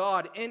people of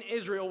God in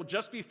Israel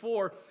just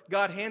before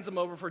God hands them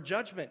over for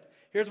judgment.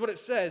 Here's what it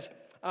says.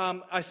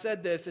 I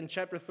said this in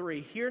chapter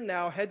 3. Hear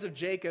now, heads of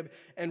Jacob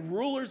and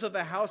rulers of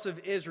the house of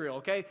Israel,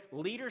 okay?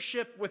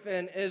 Leadership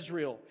within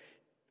Israel.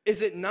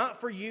 Is it not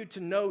for you to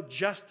know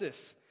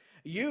justice?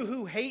 You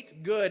who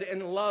hate good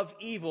and love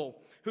evil,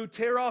 who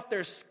tear off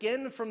their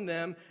skin from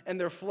them and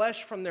their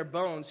flesh from their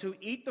bones, who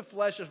eat the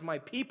flesh of my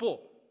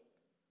people.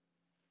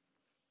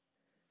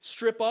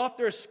 Strip off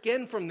their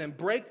skin from them,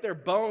 break their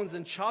bones,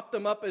 and chop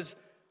them up as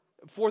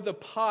for the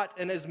pot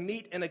and as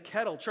meat in a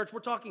kettle. Church, we're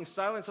talking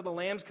Silence of the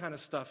Lambs kind of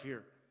stuff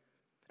here.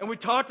 And we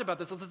talked about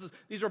this.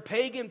 These are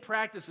pagan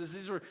practices.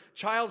 These were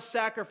child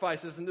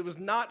sacrifices. And it was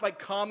not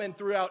common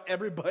throughout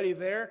everybody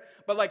there,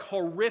 but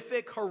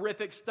horrific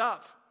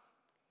stuff.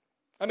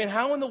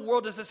 How in the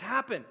world does this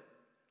happen?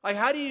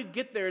 How do you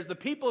get there? As the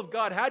people of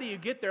God, how do you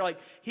get there?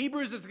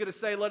 Hebrews is going to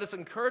say, let us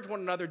encourage one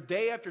another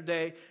day after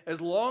day,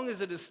 as long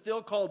as it is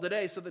still called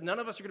today, so that none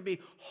of us are going to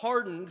be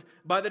hardened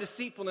by the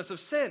deceitfulness of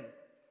sin.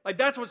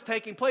 That's what's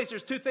taking place.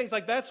 There's two things.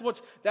 That's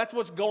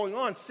what's going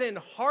on. Sin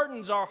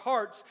hardens our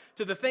hearts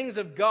to the things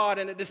of God,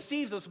 and it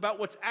deceives us about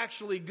what's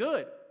actually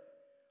good.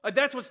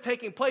 That's what's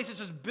taking place. It's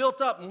just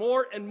built up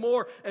more and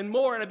more and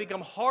more, and I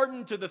become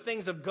hardened to the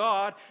things of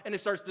God, and it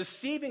starts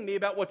deceiving me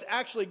about what's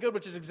actually good,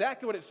 which is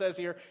exactly what it says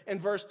here in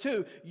verse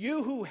 2.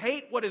 You who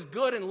hate what is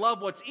good and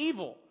love what's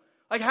evil.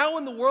 How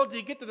in the world do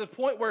you get to this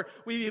point where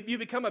you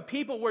become a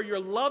people where you're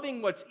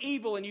loving what's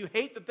evil and you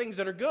hate the things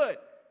that are good?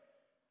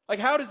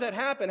 How does that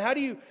happen? How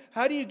do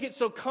you get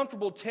so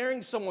comfortable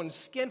tearing someone's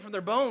skin from their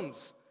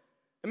bones?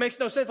 It makes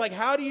no sense.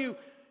 How do you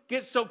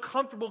get so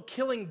comfortable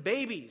killing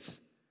babies?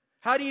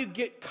 How do you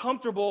get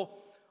comfortable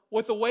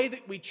with the way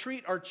that we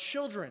treat our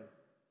children?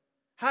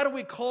 How do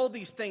we call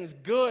these things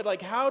good?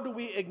 How do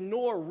we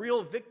ignore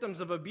real victims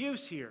of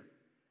abuse here?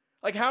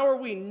 How are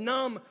we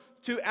numb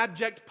to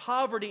abject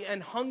poverty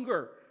and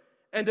hunger?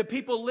 And to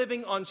people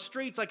living on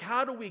streets,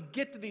 how do we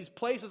get to these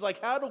places?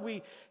 How do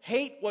we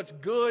hate what's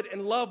good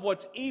and love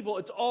what's evil?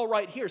 It's all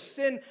right here.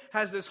 Sin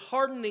has this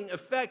hardening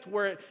effect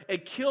where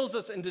it kills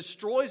us and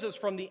destroys us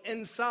from the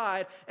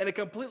inside, and it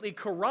completely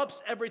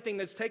corrupts everything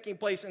that's taking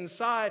place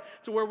inside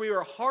to where we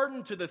are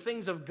hardened to the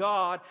things of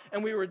God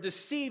and we were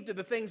deceived to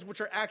the things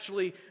which are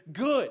actually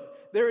good.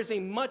 There is a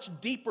much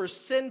deeper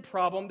sin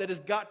problem that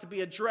has got to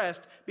be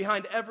addressed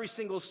behind every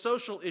single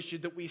social issue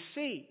that we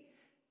see.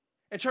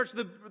 And church,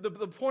 the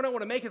point I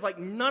want to make is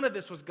none of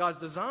this was God's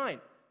design,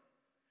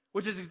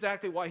 which is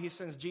exactly why he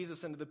sends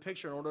Jesus into the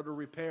picture in order to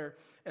repair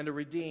and to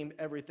redeem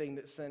everything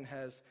that sin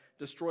has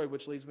destroyed,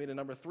 which leads me to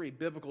number 3.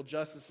 Biblical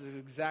justice is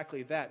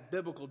exactly that.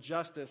 Biblical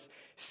justice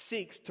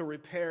seeks to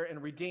repair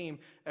and redeem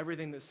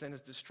everything that sin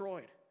has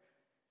destroyed.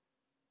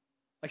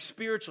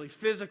 Spiritually,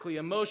 physically,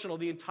 emotional,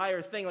 the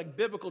entire thing.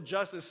 Biblical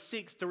justice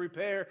seeks to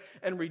repair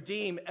and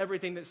redeem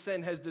everything that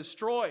sin has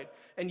destroyed.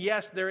 And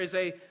yes, there is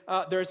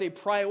a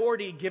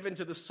priority given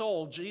to the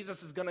soul.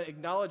 Jesus is going to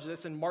acknowledge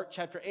this in Mark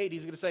chapter 8.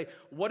 He's going to say,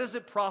 what does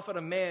it profit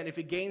a man if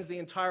he gains the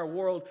entire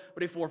world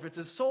but he forfeits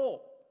his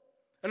soul?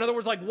 In other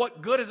words,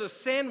 what good is a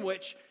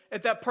sandwich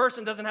if that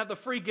person doesn't have the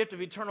free gift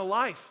of eternal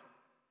life?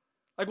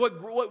 Like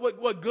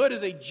what good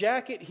is a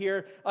jacket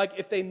here, like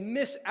if they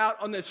miss out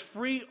on this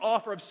free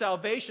offer of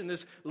salvation,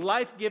 this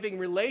life-giving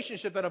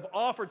relationship that I've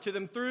offered to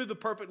them through the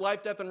perfect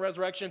life, death, and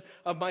resurrection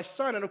of my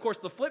Son? And of course,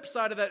 the flip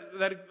side of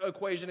that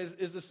equation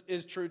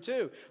is true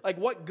too. Like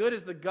what good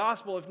is the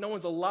gospel if no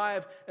one's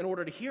alive in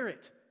order to hear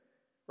it?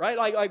 Right?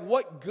 Like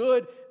what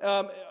good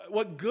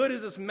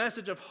is this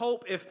message of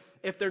hope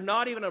if they're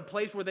not even in a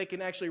place where they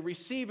can actually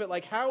receive it?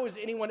 Like how is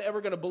anyone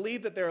ever going to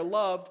believe that they're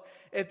loved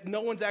if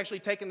no one's actually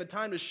taken the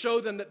time to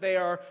show them that they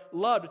are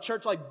loved? A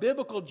church, like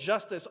biblical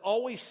justice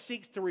always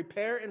seeks to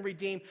repair and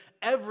redeem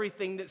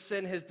everything that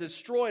sin has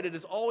destroyed. It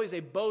is always a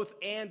both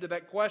and to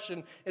that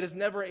question. It is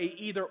never a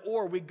either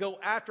or. We go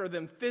after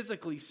them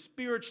physically,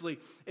 spiritually,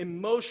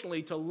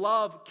 emotionally to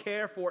love,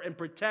 care for, and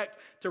protect,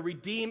 to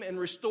redeem and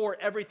restore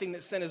everything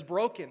that sin has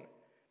broken.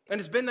 And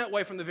it's been that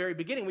way from the very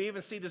beginning. We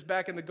even see this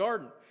back in the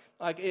garden.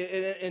 Like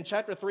in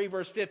chapter 3,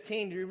 verse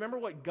 15, do you remember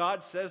what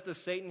God says to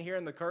Satan here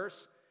in the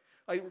curse?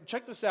 Like,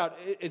 check this out.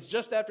 It's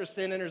just after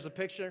sin enters the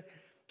picture.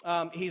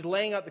 He's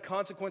laying out the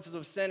consequences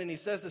of sin, and he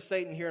says to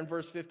Satan here in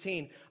verse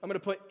 15, I'm going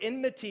to put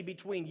enmity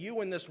between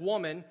you and this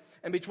woman,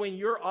 and between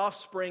your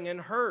offspring and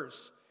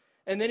hers.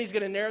 And then he's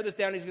going to narrow this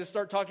down. He's going to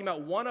start talking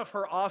about one of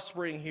her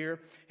offspring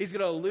here. He's going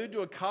to allude to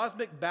a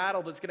cosmic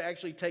battle that's going to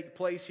actually take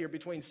place here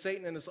between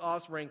Satan and his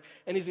offspring.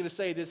 And he's going to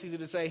say this. He's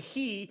going to say,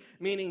 he,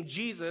 meaning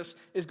Jesus,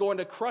 is going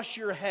to crush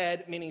your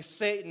head, meaning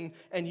Satan,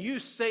 and you,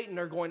 Satan,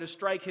 are going to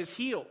strike his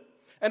heel.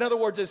 In other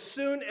words, as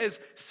soon as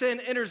sin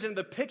enters into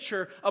the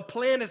picture, a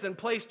plan is in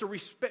place to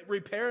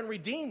repair and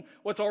redeem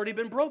what's already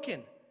been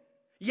broken.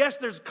 Yes,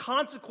 there's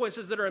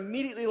consequences that are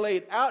immediately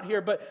laid out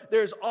here, but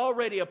there's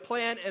already a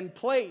plan in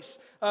place.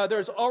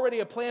 There's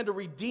already a plan to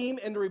redeem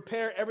and to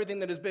repair everything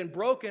that has been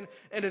broken,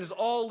 and it is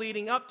all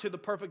leading up to the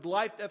perfect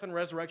life, death, and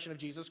resurrection of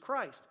Jesus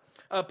Christ.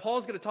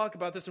 Paul's going to talk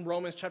about this in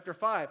Romans chapter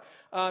 5.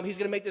 He's going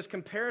to make this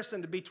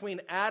comparison between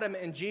Adam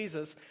and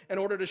Jesus in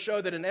order to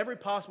show that in every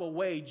possible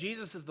way,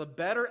 Jesus is the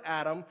better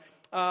Adam,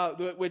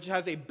 which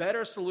has a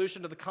better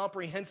solution to the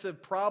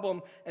comprehensive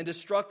problem and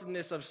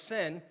destructiveness of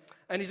sin.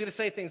 And he's going to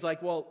say things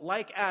like, well,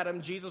 like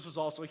Adam, Jesus was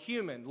also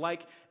human.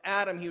 Like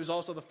Adam, he was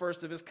also the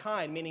first of his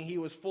kind, meaning he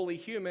was fully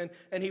human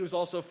and he was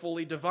also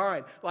fully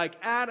divine. Like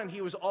Adam,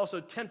 he was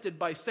also tempted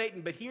by Satan.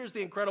 But here's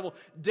the incredible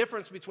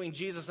difference between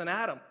Jesus and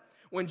Adam.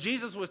 When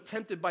Jesus was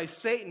tempted by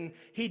Satan,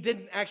 he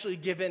didn't actually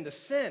give in to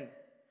sin.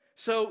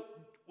 So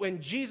when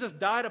Jesus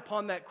died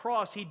upon that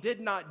cross, he did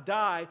not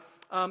die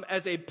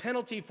as a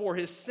penalty for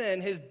his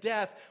sin. His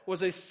death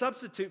was a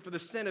substitute for the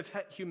sin of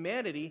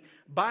humanity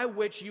by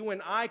which you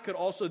and I could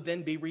also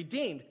then be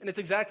redeemed. And it's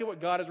exactly what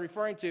God is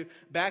referring to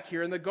back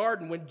here in the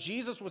garden. When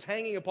Jesus was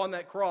hanging upon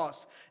that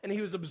cross and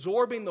he was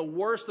absorbing the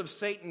worst of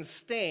Satan's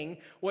sting,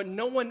 what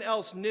no one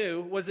else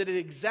knew was that at the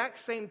exact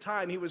same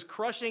time he was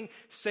crushing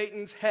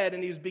Satan's head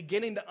and he was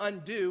beginning to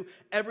undo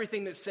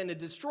everything that sin had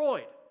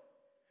destroyed.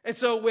 And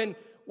so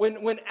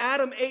when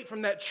Adam ate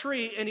from that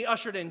tree and he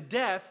ushered in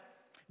death,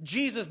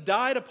 Jesus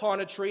died upon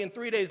a tree, and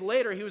 3 days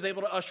later, he was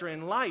able to usher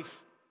in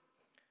life.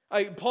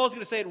 Paul's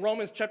going to say in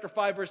Romans chapter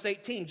 5, verse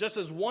 18, just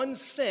as one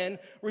sin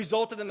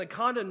resulted in the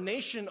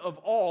condemnation of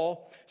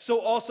all, so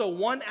also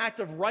one act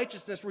of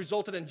righteousness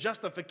resulted in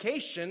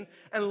justification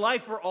and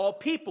life for all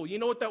people. You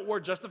know what that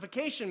word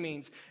justification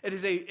means? It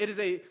is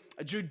a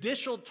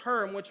judicial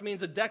term, which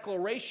means a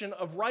declaration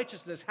of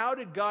righteousness. How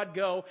did God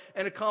go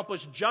and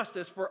accomplish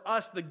justice for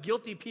us, the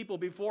guilty people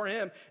before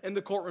him in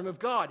the courtroom of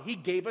God? He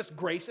gave us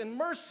grace and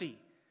mercy.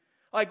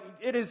 Like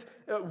it is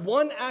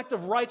one act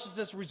of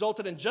righteousness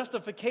resulted in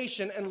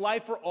justification and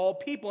life for all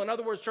people. In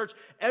other words, church,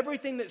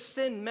 everything that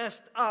sin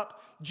messed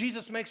up,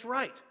 Jesus makes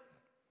right.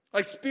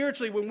 Like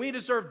spiritually, when we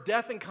deserve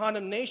death and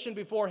condemnation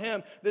before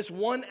him, this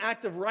one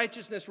act of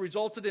righteousness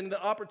resulted in the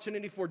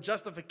opportunity for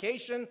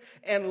justification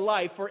and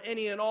life for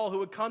any and all who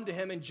would come to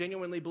him and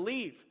genuinely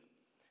believe.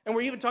 And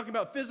we're even talking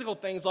about physical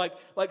things like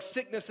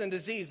sickness and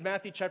disease.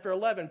 Matthew chapter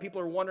 11, people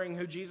are wondering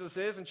who Jesus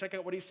is, and check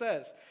out what he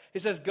says. He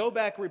says, go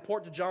back and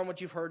report to John what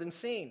you've heard and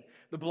seen.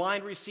 The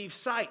blind receive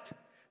sight.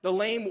 The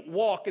lame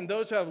walk, and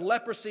those who have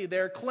leprosy, they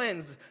are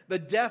cleansed. The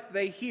deaf,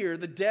 they hear.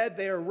 The dead,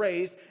 they are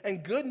raised.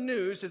 And good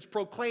news is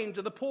proclaimed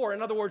to the poor.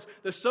 In other words,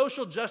 the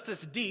social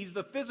justice deeds,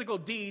 the physical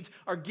deeds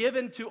are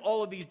given to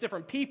all of these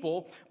different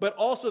people, but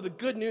also the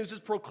good news is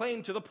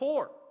proclaimed to the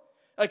poor.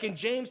 Like in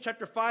James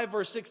chapter 5,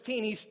 verse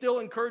 16, he still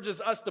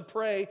encourages us to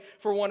pray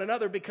for one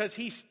another because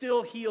he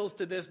still heals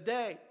to this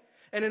day.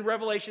 And in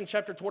Revelation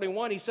chapter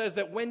 21, he says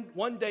that when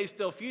one day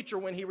still future,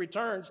 when he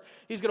returns,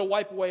 he's going to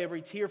wipe away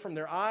every tear from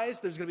their eyes.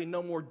 There's going to be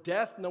no more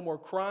death, no more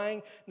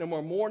crying, no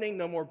more mourning,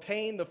 no more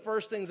pain. The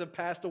first things have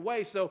passed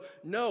away. So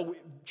no,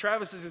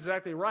 Travis is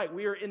exactly right.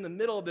 We are in the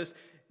middle of this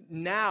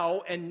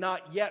now and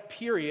not yet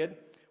period.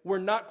 We're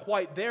not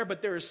quite there,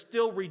 but there is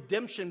still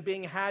redemption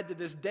being had to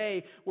this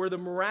day where the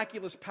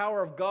miraculous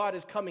power of God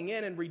is coming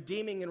in and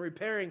redeeming and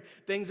repairing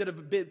things that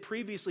have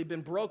previously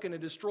been broken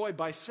and destroyed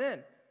by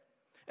sin.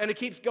 And it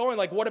keeps going,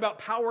 like, what about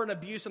power and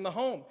abuse in the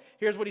home?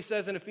 Here's what he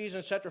says in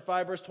Ephesians chapter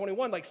 5, verse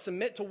 21, like,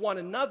 submit to one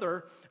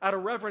another out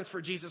of reverence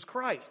for Jesus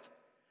Christ.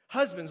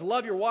 Husbands,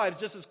 love your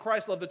wives just as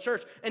Christ loved the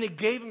church, and he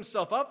gave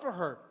himself up for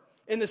her.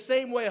 In the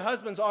same way,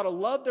 husbands ought to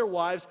love their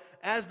wives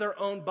as their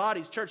own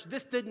bodies. Church,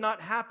 this did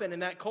not happen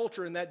in that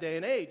culture in that day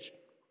and age.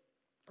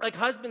 Like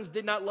husbands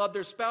did not love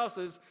their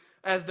spouses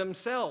as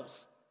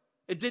themselves.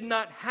 It did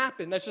not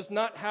happen. That's just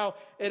not how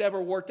it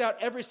ever worked out.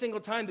 Every single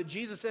time that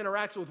Jesus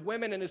interacts with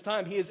women in his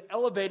time, he is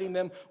elevating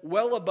them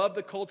well above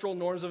the cultural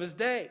norms of his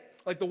day.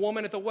 Like the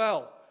woman at the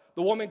well,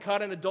 the woman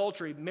caught in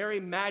adultery,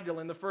 Mary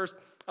Magdalene, the first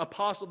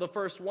apostle, the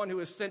first one who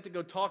was sent to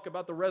go talk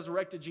about the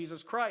resurrected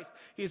Jesus Christ.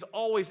 He's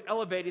always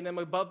elevating them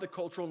above the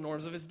cultural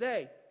norms of his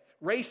day.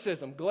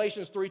 Racism,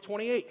 Galatians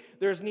 3:28,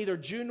 there is neither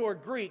Jew nor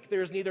Greek,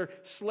 there is neither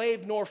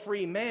slave nor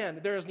free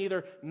man, there is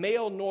neither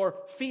male nor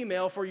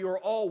female, for you are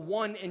all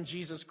one in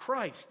Jesus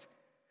Christ.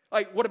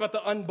 Like, what about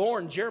the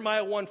unborn?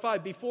 Jeremiah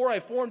 1:5, before I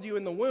formed you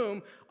in the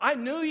womb, I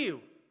knew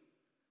you.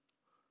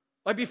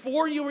 Like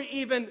before you were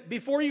even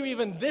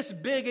this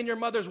big in your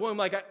mother's womb,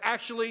 like I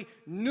actually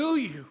knew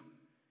you.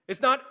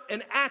 It's not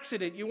an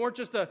accident. You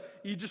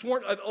just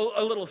weren't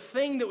a little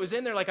thing that was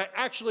in there. Like I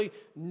actually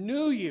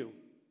knew you.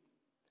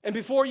 And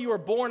before you were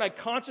born, I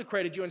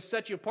consecrated you and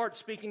set you apart,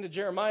 speaking to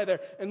Jeremiah there.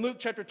 In Luke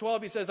chapter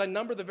 12, he says, I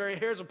number the very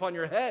hairs upon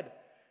your head.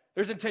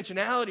 There's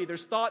intentionality,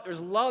 there's thought,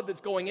 there's love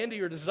that's going into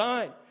your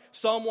design.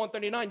 Psalm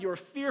 139, you are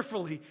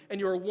fearfully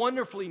and you are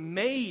wonderfully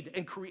made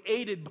and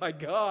created by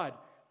God.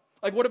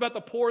 Like what about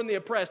the poor and the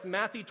oppressed?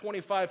 Matthew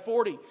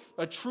 25:40.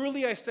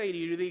 Truly I say to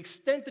you, to the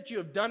extent that you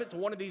have done it to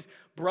one of these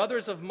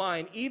brothers of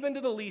mine, even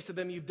to the least of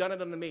them, you've done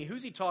it unto me.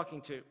 Who's he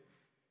talking to?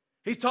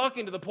 He's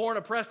talking to the poor and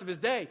oppressed of his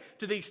day.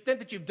 To the extent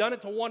that you've done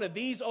it to one of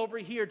these over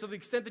here, to the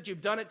extent that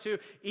you've done it to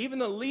even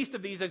the least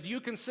of these, as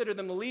you consider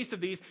them the least of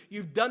these,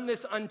 you've done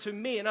this unto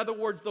me. In other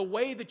words, the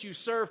way that you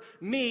serve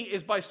me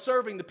is by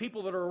serving the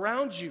people that are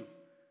around you.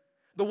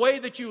 The way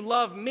that you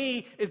love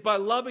me is by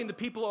loving the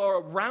people who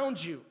are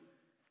around you.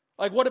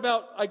 Like what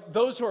about like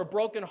those who are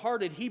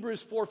brokenhearted?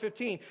 Hebrews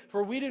 4:15.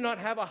 For we do not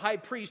have a high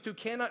priest who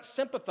cannot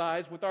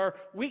sympathize with our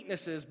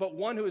weaknesses, but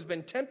one who has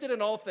been tempted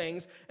in all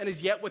things and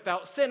is yet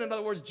without sin. In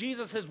other words,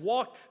 Jesus has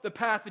walked the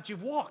path that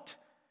you've walked.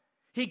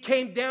 He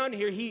came down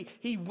here.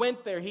 He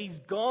went there. He's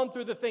gone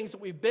through the things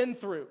that we've been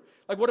through.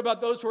 Like what about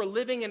those who are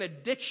living in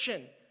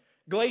addiction?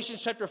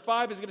 Galatians chapter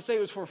 5 is going to say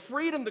it was for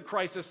freedom that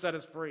Christ has set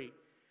us free.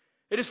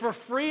 It is for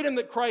freedom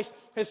that Christ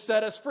has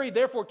set us free.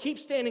 Therefore, keep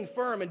standing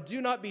firm and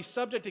do not be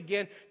subject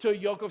again to a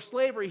yoke of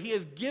slavery. He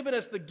has given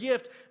us the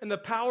gift and the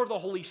power of the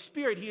Holy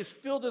Spirit. He has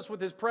filled us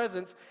with His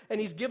presence, and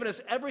He's given us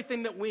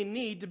everything that we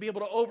need to be able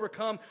to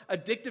overcome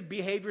addictive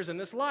behaviors in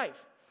this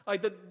life.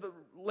 Like the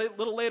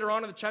little later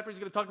on in the chapter, he's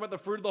going to talk about the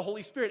fruit of the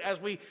Holy Spirit. As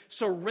we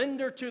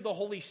surrender to the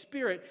Holy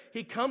Spirit,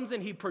 He comes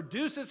and He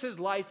produces His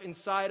life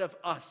inside of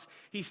us.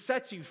 He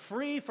sets you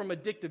free from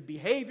addictive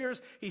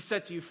behaviors. He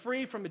sets you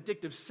free from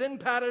addictive sin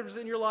patterns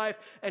in your life.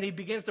 And He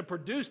begins to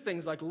produce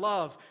things like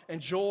love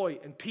and joy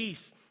and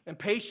peace and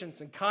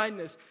patience and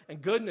kindness and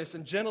goodness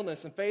and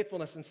gentleness and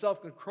faithfulness and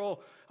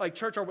self-control. Like,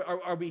 church,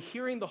 are we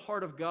hearing the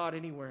heart of God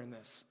anywhere in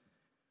this?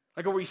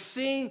 Like, are we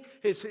seeing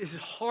his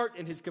heart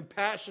and His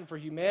compassion for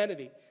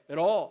humanity at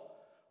all?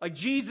 Like,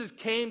 Jesus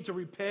came to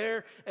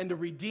repair and to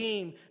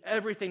redeem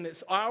everything that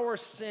our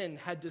sin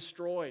had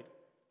destroyed.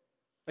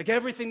 Like,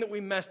 everything that we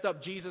messed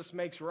up, Jesus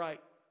makes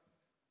right.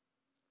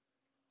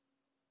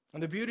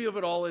 And the beauty of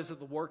it all is that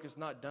the work is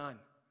not done.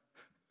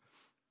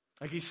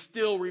 Like, He's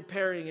still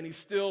repairing and He's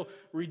still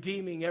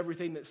redeeming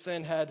everything that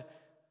sin had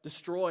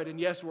destroyed. And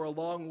yes, we're a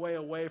long way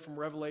away from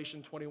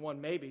Revelation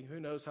 21, maybe. Who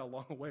knows how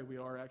long away we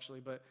are,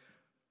 actually, but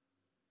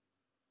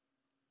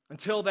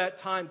until that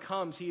time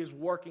comes, He is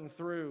working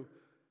through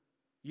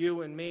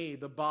you and me,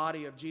 the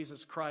body of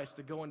Jesus Christ,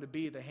 to go and to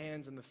be the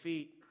hands and the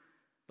feet,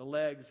 the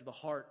legs, the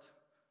heart,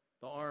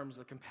 the arms,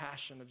 the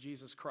compassion of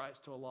Jesus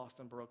Christ to a lost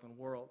and broken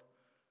world.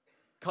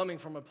 Coming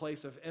from a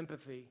place of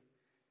empathy,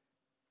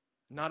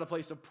 not a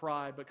place of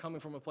pride, but coming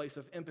from a place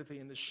of empathy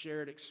and the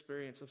shared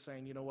experience of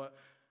saying, you know what?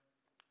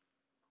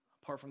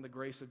 Apart from the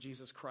grace of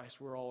Jesus Christ,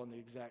 we're all in the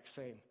exact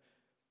same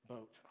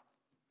boat.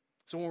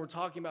 So when we're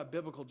talking about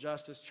biblical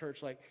justice,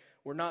 church, like,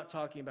 we're not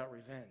talking about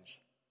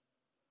revenge.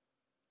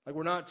 Like,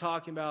 we're not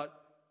talking about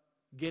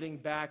getting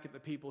back at the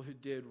people who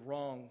did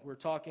wrong. We're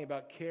talking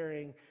about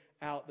carrying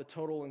out the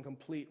total and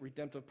complete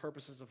redemptive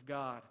purposes of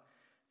God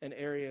in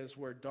areas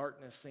where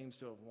darkness seems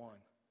to have won.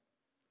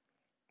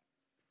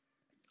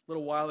 A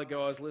little while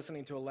ago, I was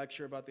listening to a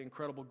lecture about the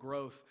incredible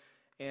growth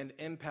and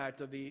impact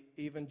of the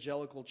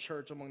evangelical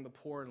church among the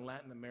poor in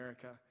Latin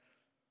America.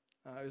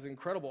 It was an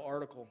incredible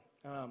article.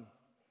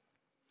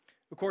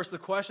 Of course, the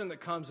question that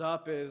comes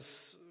up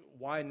is,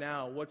 why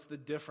now? What's the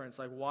difference?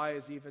 Like, why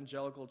is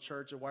evangelical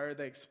church, and why are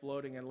they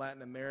exploding in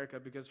Latin America?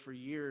 Because for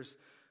years,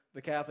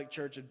 the Catholic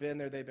Church had been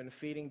there. They've been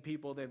feeding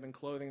people. They've been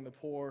clothing the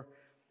poor.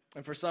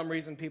 And for some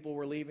reason, people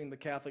were leaving the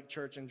Catholic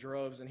Church in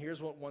droves. And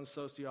here's what one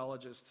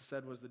sociologist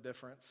said was the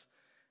difference.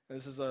 And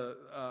this is a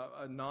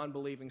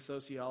non-believing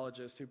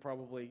sociologist who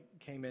probably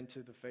came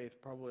into the faith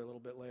probably a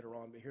little bit later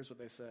on. But here's what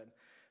they said.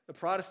 The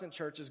Protestant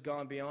church has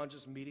gone beyond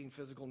just meeting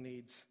physical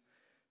needs.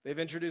 They've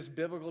introduced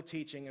biblical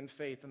teaching and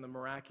faith in the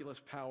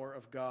miraculous power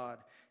of God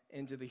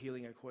into the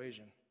healing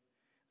equation.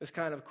 This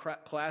kind of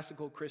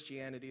classical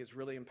Christianity is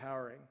really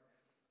empowering.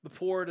 The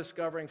poor are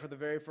discovering for the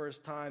very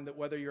first time that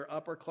whether you're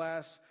upper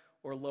class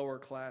or lower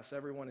class,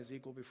 everyone is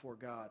equal before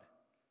God,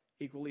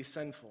 equally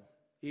sinful,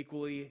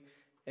 equally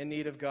in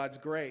need of God's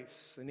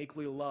grace, and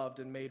equally loved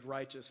and made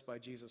righteous by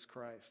Jesus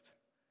Christ.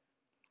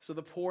 So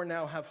the poor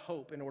now have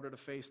hope in order to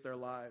face their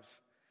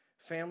lives.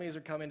 Families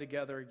are coming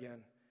together again.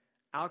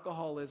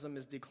 Alcoholism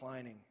is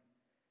declining.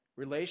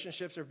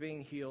 Relationships are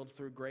being healed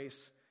through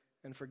grace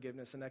and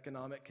forgiveness, and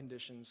economic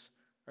conditions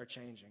are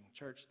changing.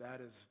 Church, that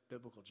is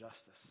biblical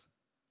justice.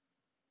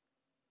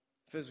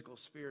 Physical,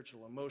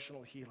 spiritual,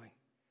 emotional healing,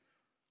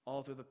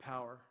 all through the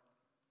power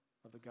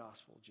of the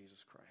gospel of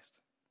Jesus Christ.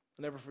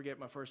 I'll never forget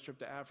my first trip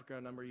to Africa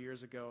a number of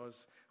years ago. It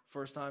was the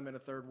first time in a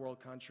third world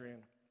country, and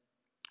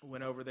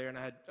went over there, and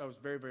I was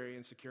very, very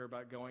insecure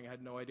about going. I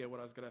had no idea what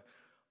I was going to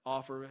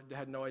offer. I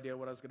had no idea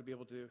what I was going to be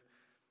able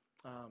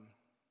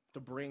to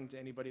bring to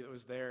anybody that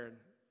was there. And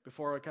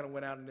before I kind of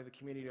went out into the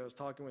community, I was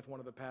talking with one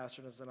of the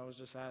pastors, and I was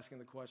just asking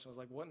the question. I was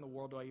like, what in the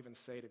world do I even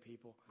say to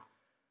people?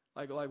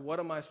 Like what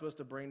am I supposed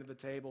to bring to the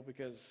table?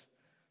 Because,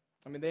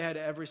 I mean, they had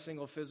every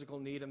single physical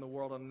need in the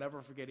world. I'll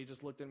never forget, he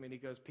just looked at me and he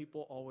goes,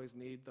 people always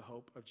need the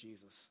hope of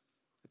Jesus.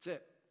 That's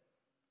it.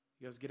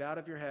 He goes, get out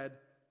of your head,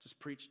 just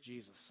preach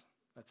Jesus.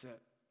 That's it.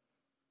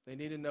 They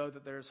need to know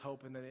that there's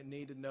hope, and they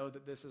need to know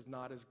that this is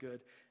not as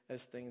good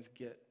as things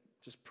get.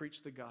 Just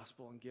preach the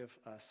gospel and give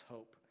us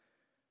hope.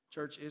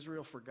 Church,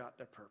 Israel forgot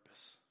their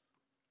purpose.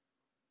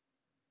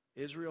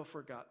 Israel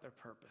forgot their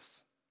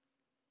purpose.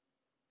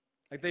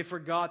 Like they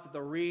forgot that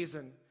the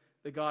reason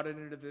that God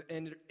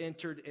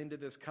entered into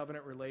this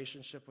covenant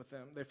relationship with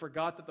them. They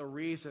forgot that the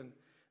reason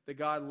that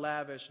God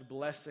lavished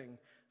blessing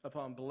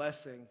upon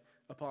blessing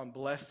upon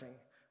blessing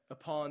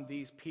upon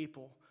these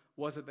people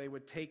was that they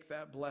would take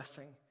that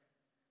blessing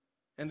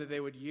and that they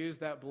would use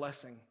that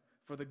blessing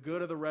for the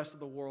good of the rest of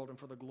the world and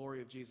for the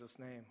glory of Jesus'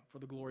 name, for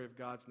the glory of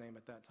God's name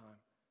at that time.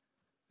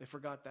 They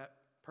forgot that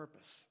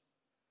purpose.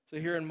 So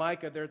here in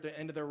Micah, they're at the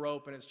end of their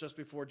rope, and it's just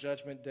before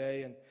Judgment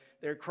Day, and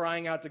they're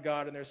crying out to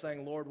God, and they're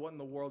saying, Lord, what in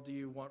the world do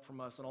you want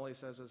from us? And all he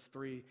says is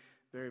three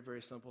very,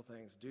 very simple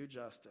things. Do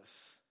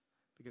justice,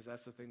 because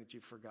that's the thing that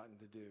you've forgotten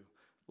to do.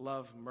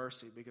 Love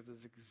mercy, because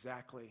it's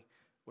exactly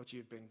what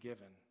you've been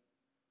given.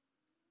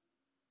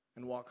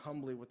 And walk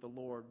humbly with the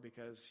Lord,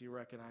 because you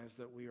recognize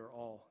that we are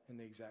all in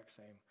the exact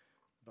same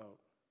boat.